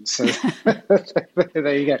dysfunction. So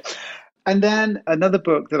there you go. And then another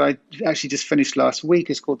book that I actually just finished last week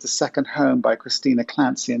is called The Second Home by Christina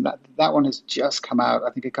Clancy. And that one has just come out, I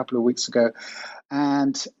think, a couple of weeks ago.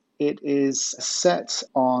 And it is set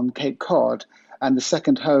on Cape Cod. And the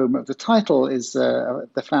second home of the title is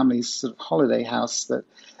the family's sort of holiday house that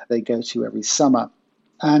they go to every summer.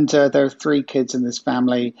 And there are 3 kids in this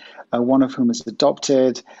family, one of whom is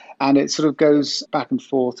adopted. And it sort of goes back and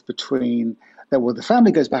forth between, the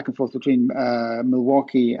family goes back and forth between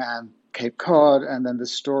Milwaukee and Cape Cod. And then the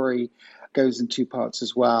story goes in 2 parts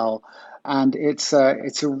as well. And it's a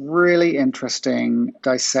really interesting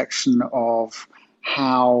dissection of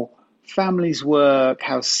how families work,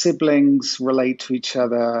 how siblings relate to each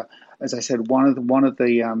other. As I said, one of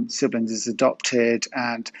the siblings is adopted,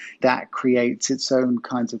 and that creates its own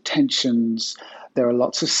kinds of tensions. There are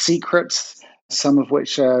lots of secrets, some of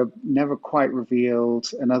which are never quite revealed,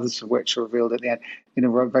 and others of which are revealed at the end in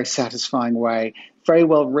a very satisfying way. Very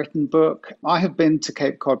well written book. I have been to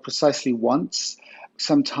Cape Cod precisely once,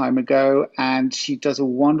 some time ago, and she does a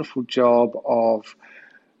wonderful job of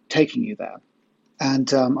taking you there.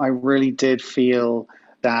 And I really did feel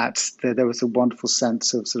that there was a wonderful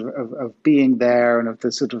sense of sort of being there, and of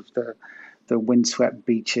the sort of the windswept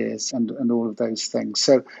beaches and all of those things.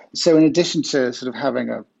 So in addition to sort of having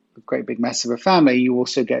a great big mess of a family, you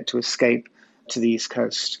also get to escape to the East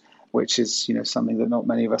Coast, which is, something that not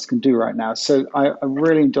many of us can do right now. So I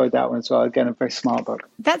really enjoyed that one as well. Again, a very smart book.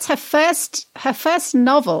 That's her first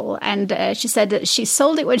novel. And she said that she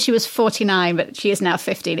sold it when she was 49, but she is now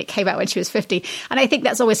 50, and it came out when she was 50. And I think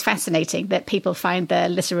that's always fascinating that people find their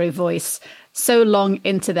literary voice so long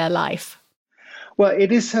into their life. Well,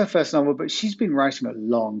 it is her first novel, but she's been writing a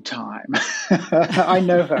long time. I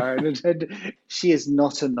know her, and she is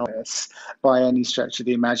not a novice by any stretch of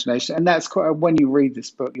the imagination. And that's quite, when you read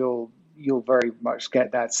this book, you'll very much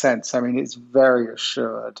get that sense. I mean, it's very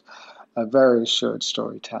assured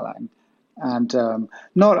storytelling. And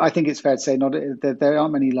I think it's fair to say, not that there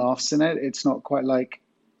aren't many laughs in it. It's not quite like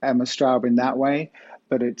Emma Straub in that way,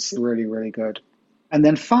 but it's really, really good. And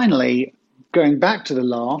then finally, going back to the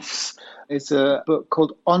laughs, is a book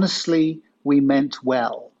called Honestly, We Meant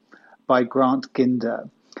Well by Grant Ginder.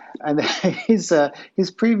 And his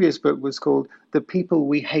previous book was called The People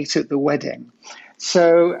We Hate at the Wedding.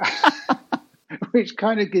 So, which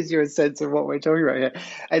kind of gives you a sense of what we're talking about here.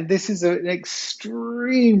 And this is an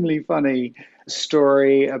extremely funny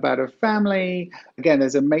story about a family. Again,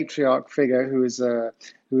 there's a matriarch figure who is a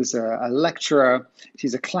lecturer.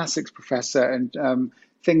 She's a classics professor, and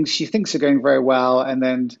things she thinks are going very well, and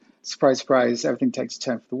then surprise, surprise, everything takes a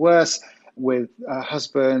turn for the worse with a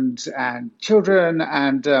husband and children.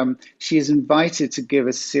 And she is invited to give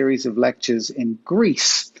a series of lectures in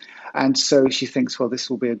Greece. And so she thinks, well,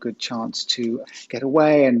 this will be a good chance to get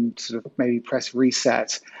away and sort of maybe press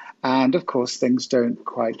reset. And of course, things don't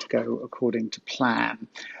quite go according to plan.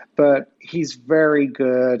 But he's very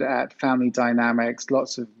good at family dynamics,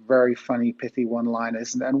 lots of very funny, pithy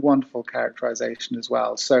one-liners, and wonderful characterization as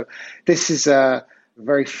well. So this is a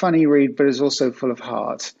very funny read, but is also full of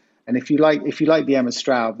heart. And if you like the Emma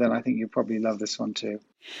Straub, then I think you'll probably love this one too.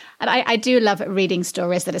 And I do love reading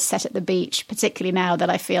stories that are set at the beach, particularly now that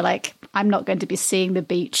I feel like I'm not going to be seeing the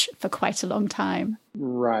beach for quite a long time.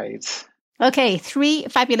 Right. Okay, 3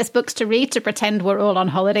 fabulous books to read to pretend we're all on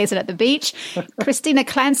holidays and at the beach. Christina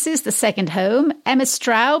Clancy's The Second Home, Emma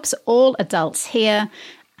Straub's All Adults Here,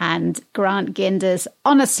 and Grant Ginder's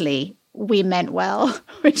Honestly, We Meant Well,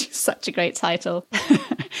 which is such a great title.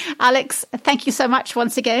 Alex, thank you so much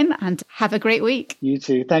once again, and have a great week. You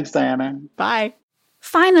too. Thanks, Diana. Bye.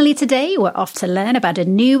 Finally today, we're off to learn about a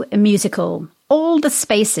new musical, All the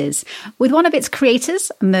Spaces, with one of its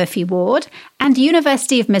creators, Murphy Ward, and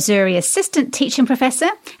University of Missouri Assistant Teaching Professor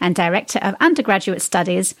and Director of Undergraduate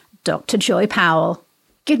Studies, Dr. Joy Powell.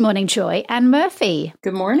 Good morning, Joy and Murphy.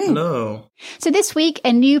 Good morning. Hello. So this week,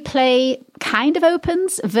 a new play kind of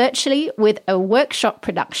opens virtually with a workshop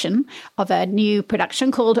production of a new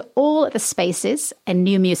production called All the Spaces, a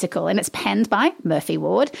new musical. And it's penned by Murphy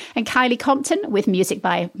Ward and Kylie Compton, with music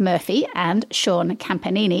by Murphy and Sean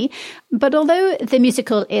Campanini. But although the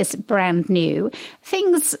musical is brand new,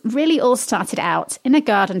 things really all started out in a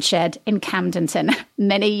garden shed in Camdenton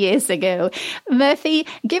many years ago. Murphy,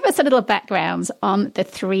 give us a little background on the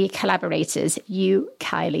 3 collaborators, you,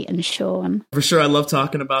 Kylie, and Sean. For sure, I love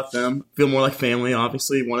talking about them. Feel more like family,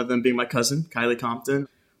 obviously, one of them being my cousin, Kylie Compton.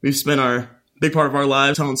 We've spent our big part of our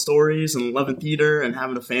lives telling stories and loving theater and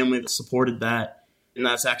having a family that supported that. And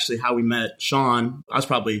that's actually how we met Sean. I was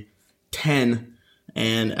probably 10,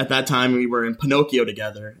 and at that time we were in Pinocchio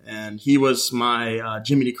together. And he was my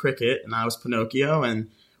Jiminy Cricket, and I was Pinocchio. And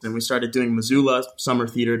then we started doing Missoula summer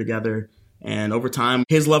theater together. And over time,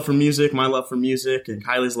 his love for music, my love for music, and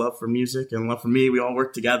Kylie's love for music and love for me, we all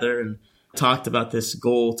worked together and talked about this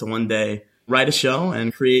goal to one day write a show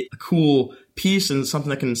and create a cool piece and something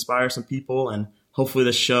that can inspire some people. And hopefully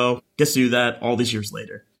the show gets to do that all these years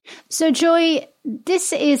later. So, Joy,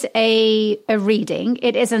 this is a reading.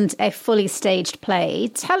 It isn't a fully staged play.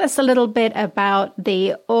 Tell us a little bit about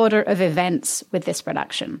the order of events with this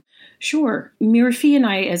production. Sure. Murphy and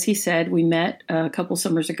I, as he said, we met a couple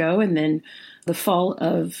summers ago, and then the fall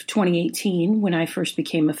of 2018, when I first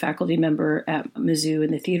became a faculty member at Mizzou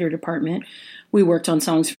in the theater department, we worked on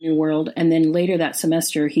Songs for New World. And then later that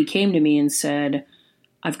semester, he came to me and said,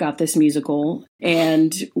 I've got this musical.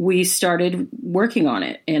 And we started working on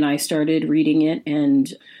it. And I started reading it,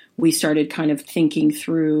 and we started kind of thinking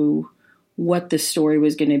through what the story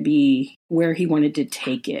was going to be, where he wanted to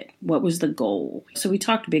take it, what was the goal. So we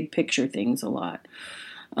talked big picture things a lot.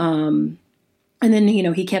 And then,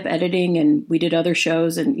 he kept editing, and we did other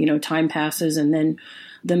shows, and, time passes. And then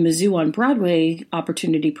the Mizzou on Broadway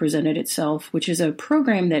opportunity presented itself, which is a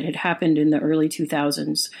program that had happened in the early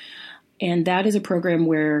 2000s. And that is a program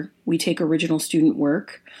where we take original student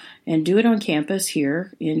work and do it on campus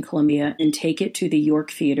here in Columbia and take it to the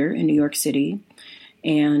York Theater in New York City.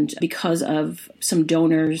 And because of some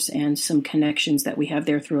donors and some connections that we have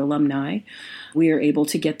there through alumni, we are able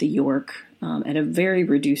to get the York at a very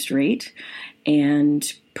reduced rate and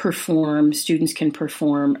students can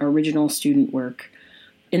perform original student work.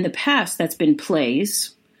 In the past, that's been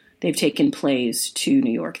plays. They've taken plays to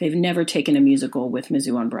New York. They've never taken a musical with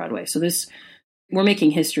Mizzou on Broadway. So we're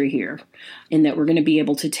making history here in that we're going to be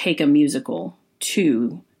able to take a musical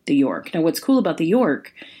to the York. Now, what's cool about the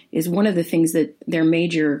York is one of the things that their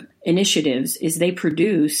major initiatives is they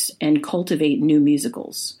produce and cultivate new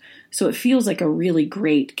musicals. So it feels like a really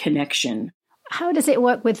great connection. How does it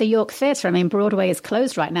work with the York Theatre? I mean, Broadway is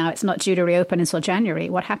closed right now. It's not due to reopen until January.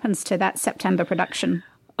 What happens to that September production?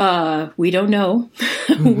 We don't know.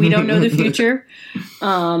 We don't know the future.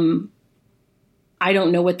 I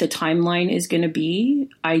don't know what the timeline is going to be.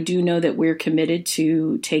 I do know that we're committed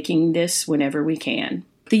to taking this whenever we can.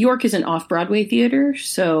 The York is an off-Broadway theater,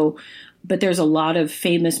 but there's a lot of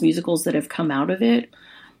famous musicals that have come out of it.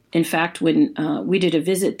 In fact, when we did a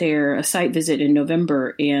visit there, a site visit in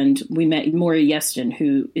November, and we met Maury Yeston,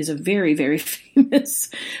 who is a very, very famous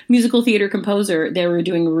musical theater composer. They were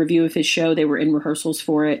doing a review of his show. They were in rehearsals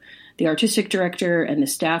for it. The artistic director and the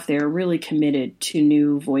staff there are really committed to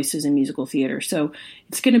new voices in musical theater. So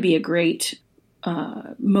it's going to be a great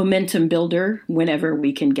momentum builder whenever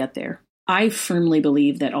we can get there. I firmly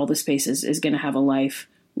believe that All the Spaces is going to have a life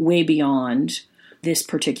way beyond this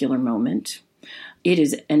particular moment. It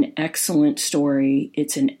is an excellent story.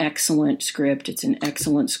 It's an excellent script. It's an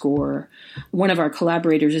excellent score. One of our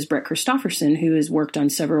collaborators is Brett Christofferson, who has worked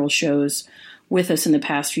on several shows with us in the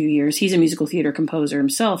past few years. He's a musical theater composer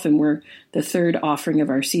himself, and the third offering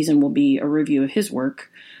of our season will be a review of his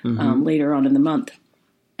work later on in the month.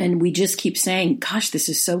 And we just keep saying, gosh, this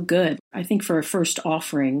is so good. I think for a first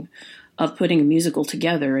offering of putting a musical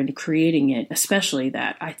together and creating it, especially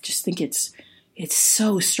that, I just think it's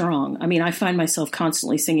so strong. I mean, I find myself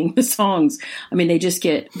constantly singing the songs. I mean,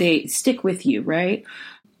 they stick with you, right?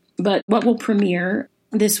 But what will premiere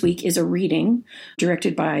this week is a reading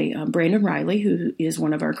directed by Brandon Riley, who is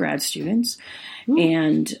one of our grad students,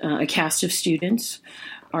 and a cast of students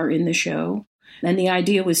are in the show. And the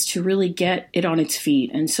idea was to really get it on its feet.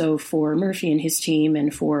 And so for Murphy and his team,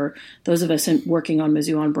 and for those of us working on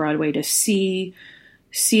Mizzou on Broadway, to see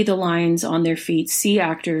the lines on their feet, see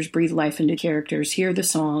actors breathe life into characters, hear the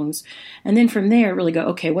songs, and then from there really go,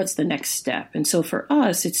 okay, what's the next step? And so for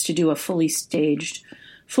us, it's to do a fully staged,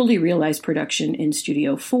 fully realized production in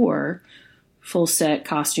Studio 4, full set,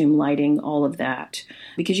 costume, lighting, all of that.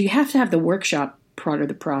 Because you have to have the workshop part of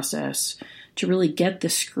the process to really get the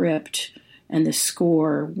script and the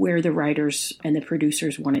score where the writers and the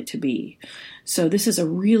producers want it to be. So this is a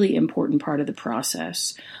really important part of the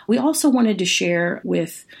process. We also wanted to share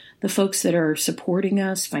with the folks that are supporting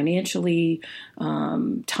us financially,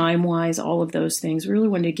 time-wise, all of those things. We really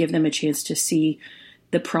wanted to give them a chance to see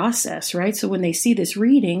the process, right? So when they see this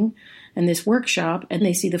reading and this workshop and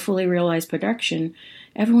they see the fully realized production,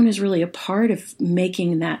 everyone is really a part of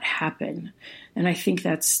making that happen. And I think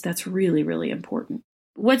that's really, really important.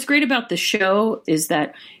 What's great about the show is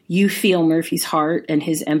that you feel Murphy's heart and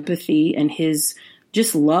his empathy and his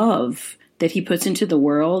just love that he puts into the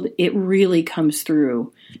world. It really comes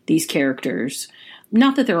through these characters.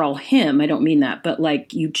 Not that they're all him, I don't mean that, but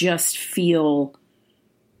like you just feel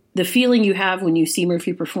the feeling you have when you see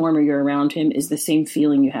Murphy perform or you're around him is the same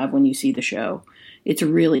feeling you have when you see the show. It's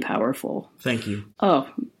really powerful. Thank you. Oh,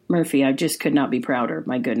 Murphy, I just could not be prouder.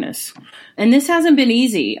 My goodness. And this hasn't been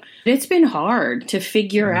easy. It's been hard to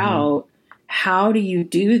figure out, how do you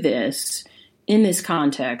do this in this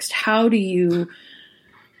context? How do you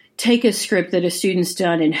take a script that a student's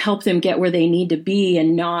done and help them get where they need to be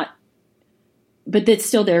but that's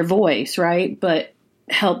still their voice, right? But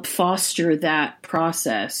help foster that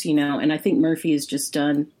process, and I think Murphy has just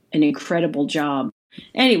done an incredible job.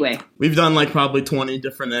 Anyway, we've done like probably 20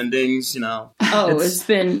 different endings, it's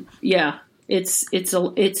been,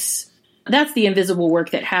 it's that's the invisible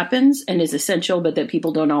work that happens and is essential, but that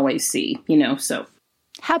people don't always see, so.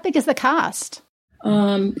 How big is the cast?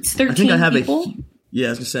 It's 13 I think I have people. I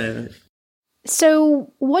was gonna say.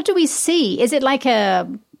 So what do we see? Is it like a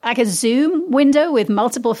Zoom window with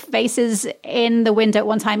multiple faces in the window at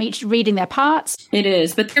one time, each reading their parts? It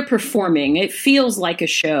is, but they're performing. It feels like a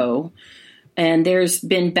show. And there's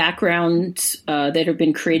been backgrounds that have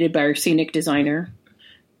been created by our scenic designer.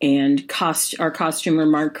 And our costumer,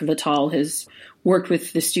 Mark Vital, has worked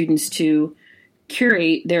with the students to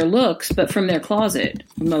curate their looks, but from their closet,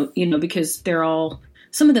 because they're all,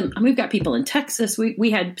 some of them, we've got people in Texas.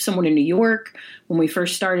 We had someone in New York when we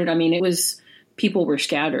first started. I mean, people were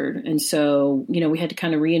scattered. And so, we had to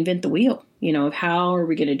kind of reinvent the wheel, of how are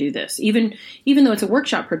we going to do this? Even though it's a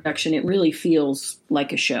workshop production, it really feels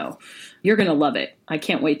like a show. You're going to love it. I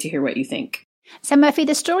can't wait to hear what you think. So, Murphy,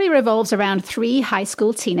 the story revolves around 3 high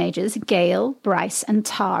school teenagers, Gail, Bryce, and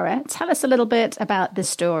Tara. Tell us a little bit about the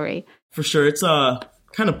story. For sure. It's a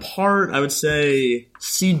kind of part, I would say,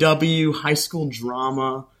 CW high school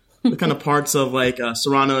drama, the kind of parts of like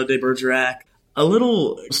Cyrano de Bergerac, a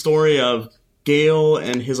little story of Gail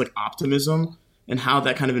and his like optimism and how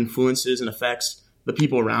that kind of influences and affects the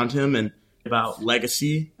people around him, and about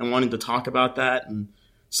legacy and wanting to talk about that, and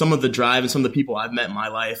some of the drive and some of the people I've met in my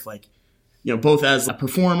life, like, both as a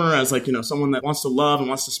performer, as like, someone that wants to love and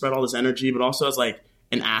wants to spread all this energy, but also as like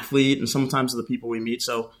an athlete and sometimes the people we meet.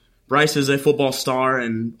 So Bryce is a football star,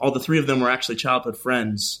 and all the 3 of them were actually childhood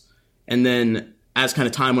friends. And then as kind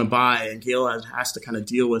of time went by, and Gail has to kind of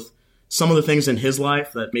deal with some of the things in his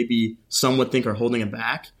life that maybe some would think are holding him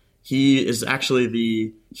back. He is actually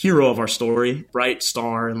the hero of our story, bright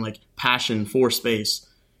star and like passion for space.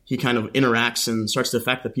 He kind of interacts and starts to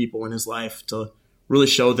affect the people in his life to really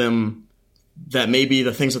show them that maybe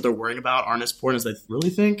the things that they're worrying about aren't as important as they really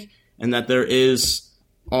think, and that there is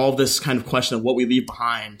all this kind of question of what we leave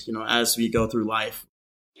behind, as we go through life.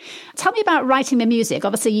 Tell me about writing the music.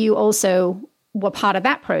 Obviously, you also were part of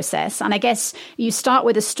that process. And I guess you start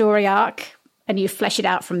with a story arc and you flesh it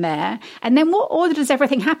out from there. And then what order does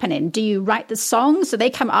everything happen in? Do you write the songs? Do they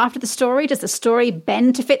come after the story? Does the story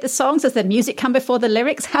bend to fit the songs? Does the music come before the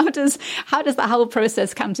lyrics? How does the whole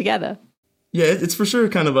process come together? Yeah, it's for sure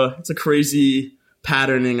kind of it's a crazy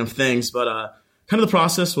patterning of things, but kind of the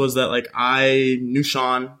process was that like I knew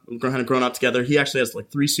Sean, we've kind of grown up together. He actually has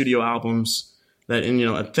like 3 studio albums that,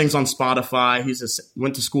 and things on Spotify.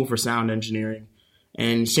 Went to school for sound engineering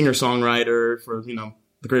and singer-songwriter for,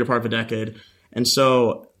 the greater part of a decade. And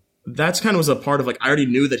so that's kind of was a part of like, I already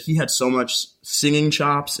knew that he had so much singing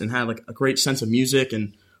chops and had like a great sense of music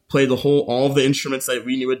and played all of the instruments that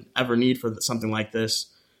we would ever need for something like this.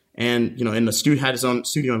 And, in the studio, had his own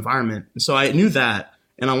studio environment. And so I knew that.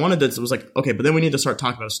 And I wanted to, it was like, okay, but then we need to start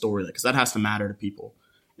talking about a story, because that has to matter to people.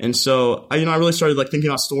 And so, I really started like thinking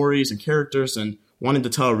about stories and characters and wanted to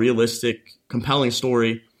tell a realistic, compelling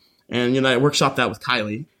story. And, I workshopped that with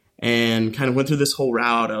Kylie and kind of went through this whole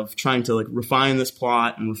route of trying to like refine this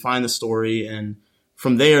plot and refine the story. And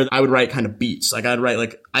from there, I would write kind of beats. Like I'd write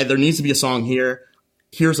like, there needs to be a song here.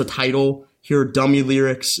 Here's a title. Here are dummy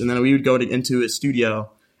lyrics. And then we would go into a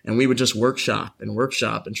studio and we would just workshop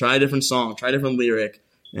and try a different song, try a different lyric.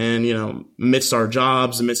 And, amidst our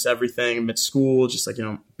jobs, amidst everything, amidst school, just like,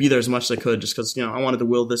 be there as much as I could, just because, I wanted to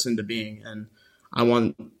will this into being. And I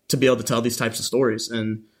want to be able to tell these types of stories.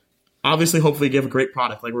 And obviously, hopefully give a great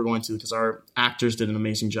product like we're going to, because our actors did an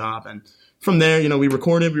amazing job. And from there, we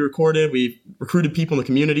recorded, we recruited people in the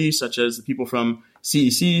community, such as the people from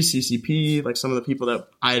CEC, CCP, like some of the people that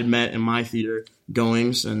I had met in my theater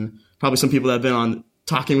goings, and probably some people that have been on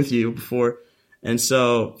talking with you before. And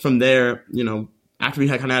so from there, after we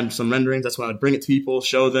had kind of had some renderings, that's when I would bring it to people,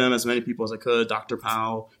 show them as many people as I could, Dr.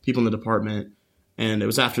 Powell, people in the department. And it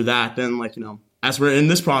was after that, then as we're in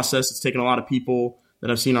this process, it's taken a lot of people that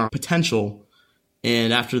have seen our potential.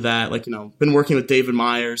 And after that, been working with David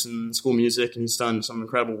Myers in school music, and he's done some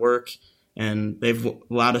incredible work. And they've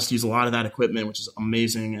allowed us to use a lot of that equipment, which is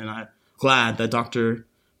amazing. And I'm glad that Dr.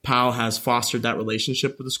 Powell has fostered that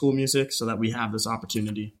relationship with the school music so that we have this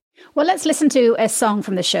opportunity. Well, let's listen to a song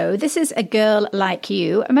from the show. This is A Girl Like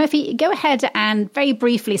You. Murphy, go ahead and very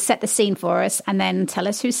briefly set the scene for us and then tell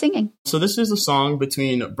us who's singing. So this is a song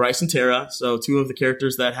between Bryce and Tara. So 2 of the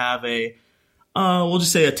characters that have we'll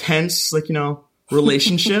just say a tense,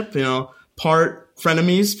 relationship, part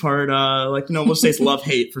frenemies, part, we'll say it's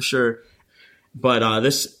love-hate for sure. But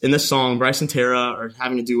in this song, Bryce and Tara are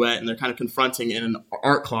having a duet, and they're kind of confronting in an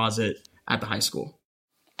art closet at the high school.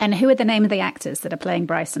 And who are the name of the actors that are playing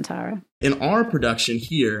Bryce and Tara? In our production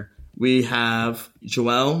here, we have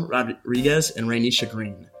Joelle Rodriguez and Rainisha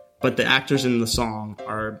Green. But the actors in the song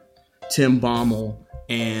are Tim Baumel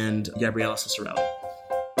and Gabriella Cicerelli.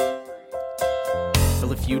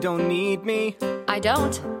 Well, if you don't need me, I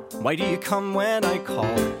don't. Why do you come when I call?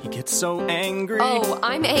 You get so angry. Oh,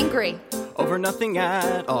 I'm angry. Over nothing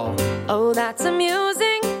at all. Oh, that's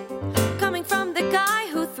amusing. Coming from the guy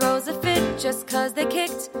who throws a fit just 'cause they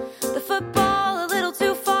kicked the football a little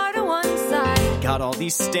too far to one side. Got all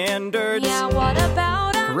these standards. Yeah, what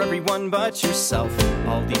about us? for everyone but yourself.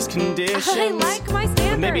 All these conditions, I like my standards,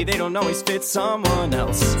 but maybe they don't always fit someone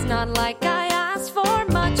else. It's not like I asked for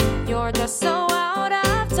much, you're just so out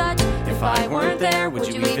of touch. If I weren't there, would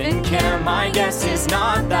you even care? My guess is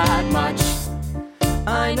not that much.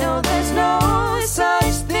 I know there's no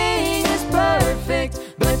such thing as perfect,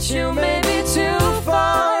 but you may be too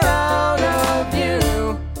far out of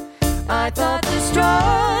view. I thought the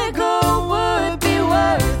struggle would be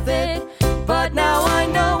worth it, but now I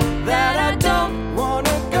know that I don't want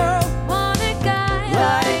a girl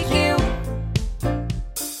like you.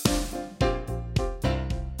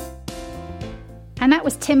 And that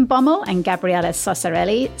was Tim Bommel and Gabriella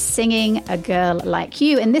Sossarelli singing A Girl Like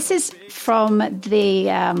You. And this is from the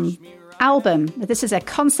album. This is a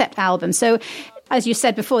concept album. So as you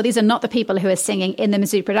said before, these are not the people who are singing in the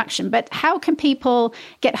Mizzou production. But how can people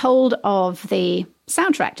get hold of the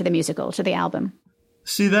soundtrack to the musical, to the album?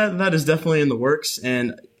 See, that is definitely in the works.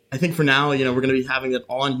 And I think for now, we're going to be having it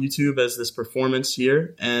all on YouTube as this performance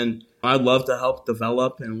here. And I'd love to help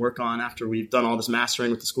develop and work on, after we've done all this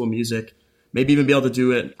mastering with the School of Music, maybe even be able to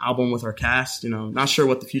do an album with our cast. Not sure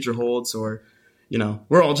what the future holds, or,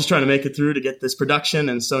 we're all just trying to make it through to get this production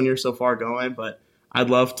and so near so far going. But I'd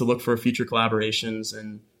love to look for future collaborations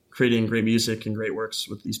and creating great music and great works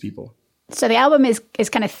with these people. So the album is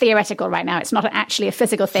kind of theoretical right now. It's not actually a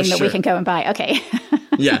physical thing that we can go and buy. Okay.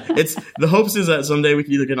 Yeah, it's the hopes is that someday we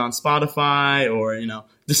can either get on Spotify or,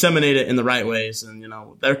 disseminate it in the right ways. And,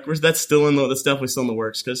 that's definitely still in the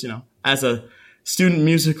works because, as a student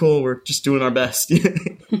musical, we're just doing our best.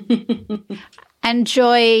 And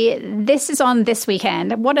Joy, this is on this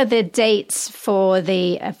weekend. What are the dates for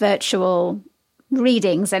the virtual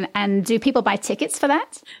readings? And do people buy tickets for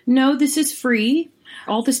that? No, this is free.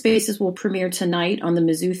 All the spaces will premiere tonight on the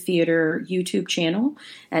Mizzou Theater YouTube channel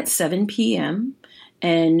at 7 p.m.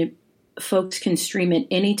 And folks can stream it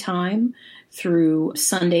anytime through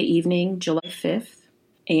Sunday evening, July 5th.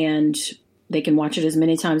 And they can watch it as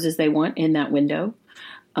many times as they want in that window.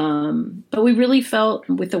 But we really felt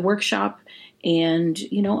with the workshop and,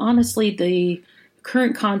 honestly, the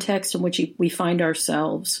current context in which we find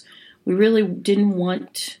ourselves, we really didn't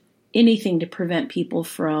want anything to prevent people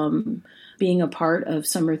from being a part of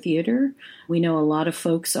summer theater. We know a lot of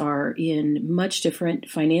folks are in much different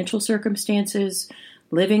financial circumstances,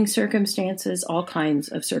 living circumstances, all kinds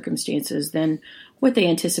of circumstances than what they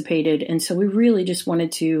anticipated. And so we really just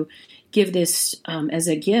wanted to give this as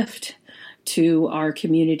a gift to our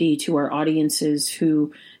community, to our audiences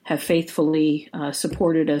who have faithfully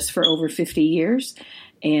supported us for over 50 years.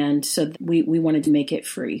 And so we wanted to make it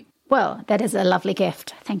free. Well, that is a lovely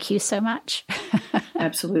gift. Thank you so much.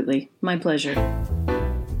 Absolutely. My pleasure.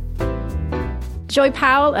 Joy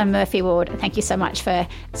Powell and Murphy Ward, thank you so much for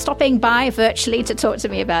stopping by virtually to talk to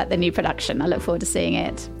me about the new production. I look forward to seeing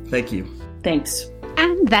it. Thank you. Thanks.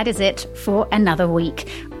 And that is it for another week.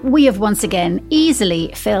 We have once again easily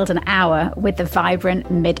filled an hour with the vibrant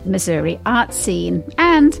Mid-Missouri art scene.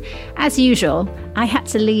 And, as usual, I had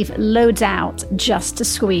to leave loads out just to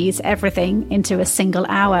squeeze everything into a single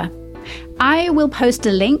hour. I will post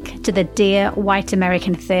a link to the Dear White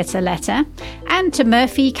American Theatre letter and to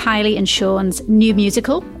Murphy, Kylie and Sean's new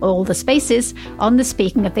musical, All the Spaces, on the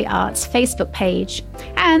Speaking of the Arts Facebook page.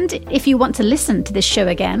 And if you want to listen to this show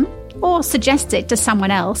again, or suggest it to someone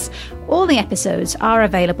else, all the episodes are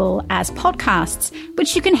available as podcasts,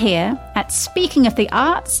 which you can hear at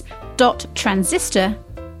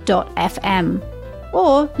speakingofthearts.transistor.fm.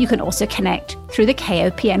 Or you can also connect through the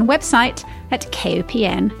KOPN website at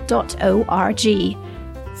kopn.org.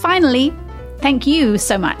 Finally, thank you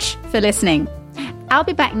so much for listening. I'll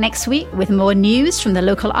be back next week with more news from the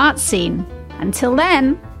local arts scene. Until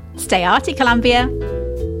then, stay arty, Columbia.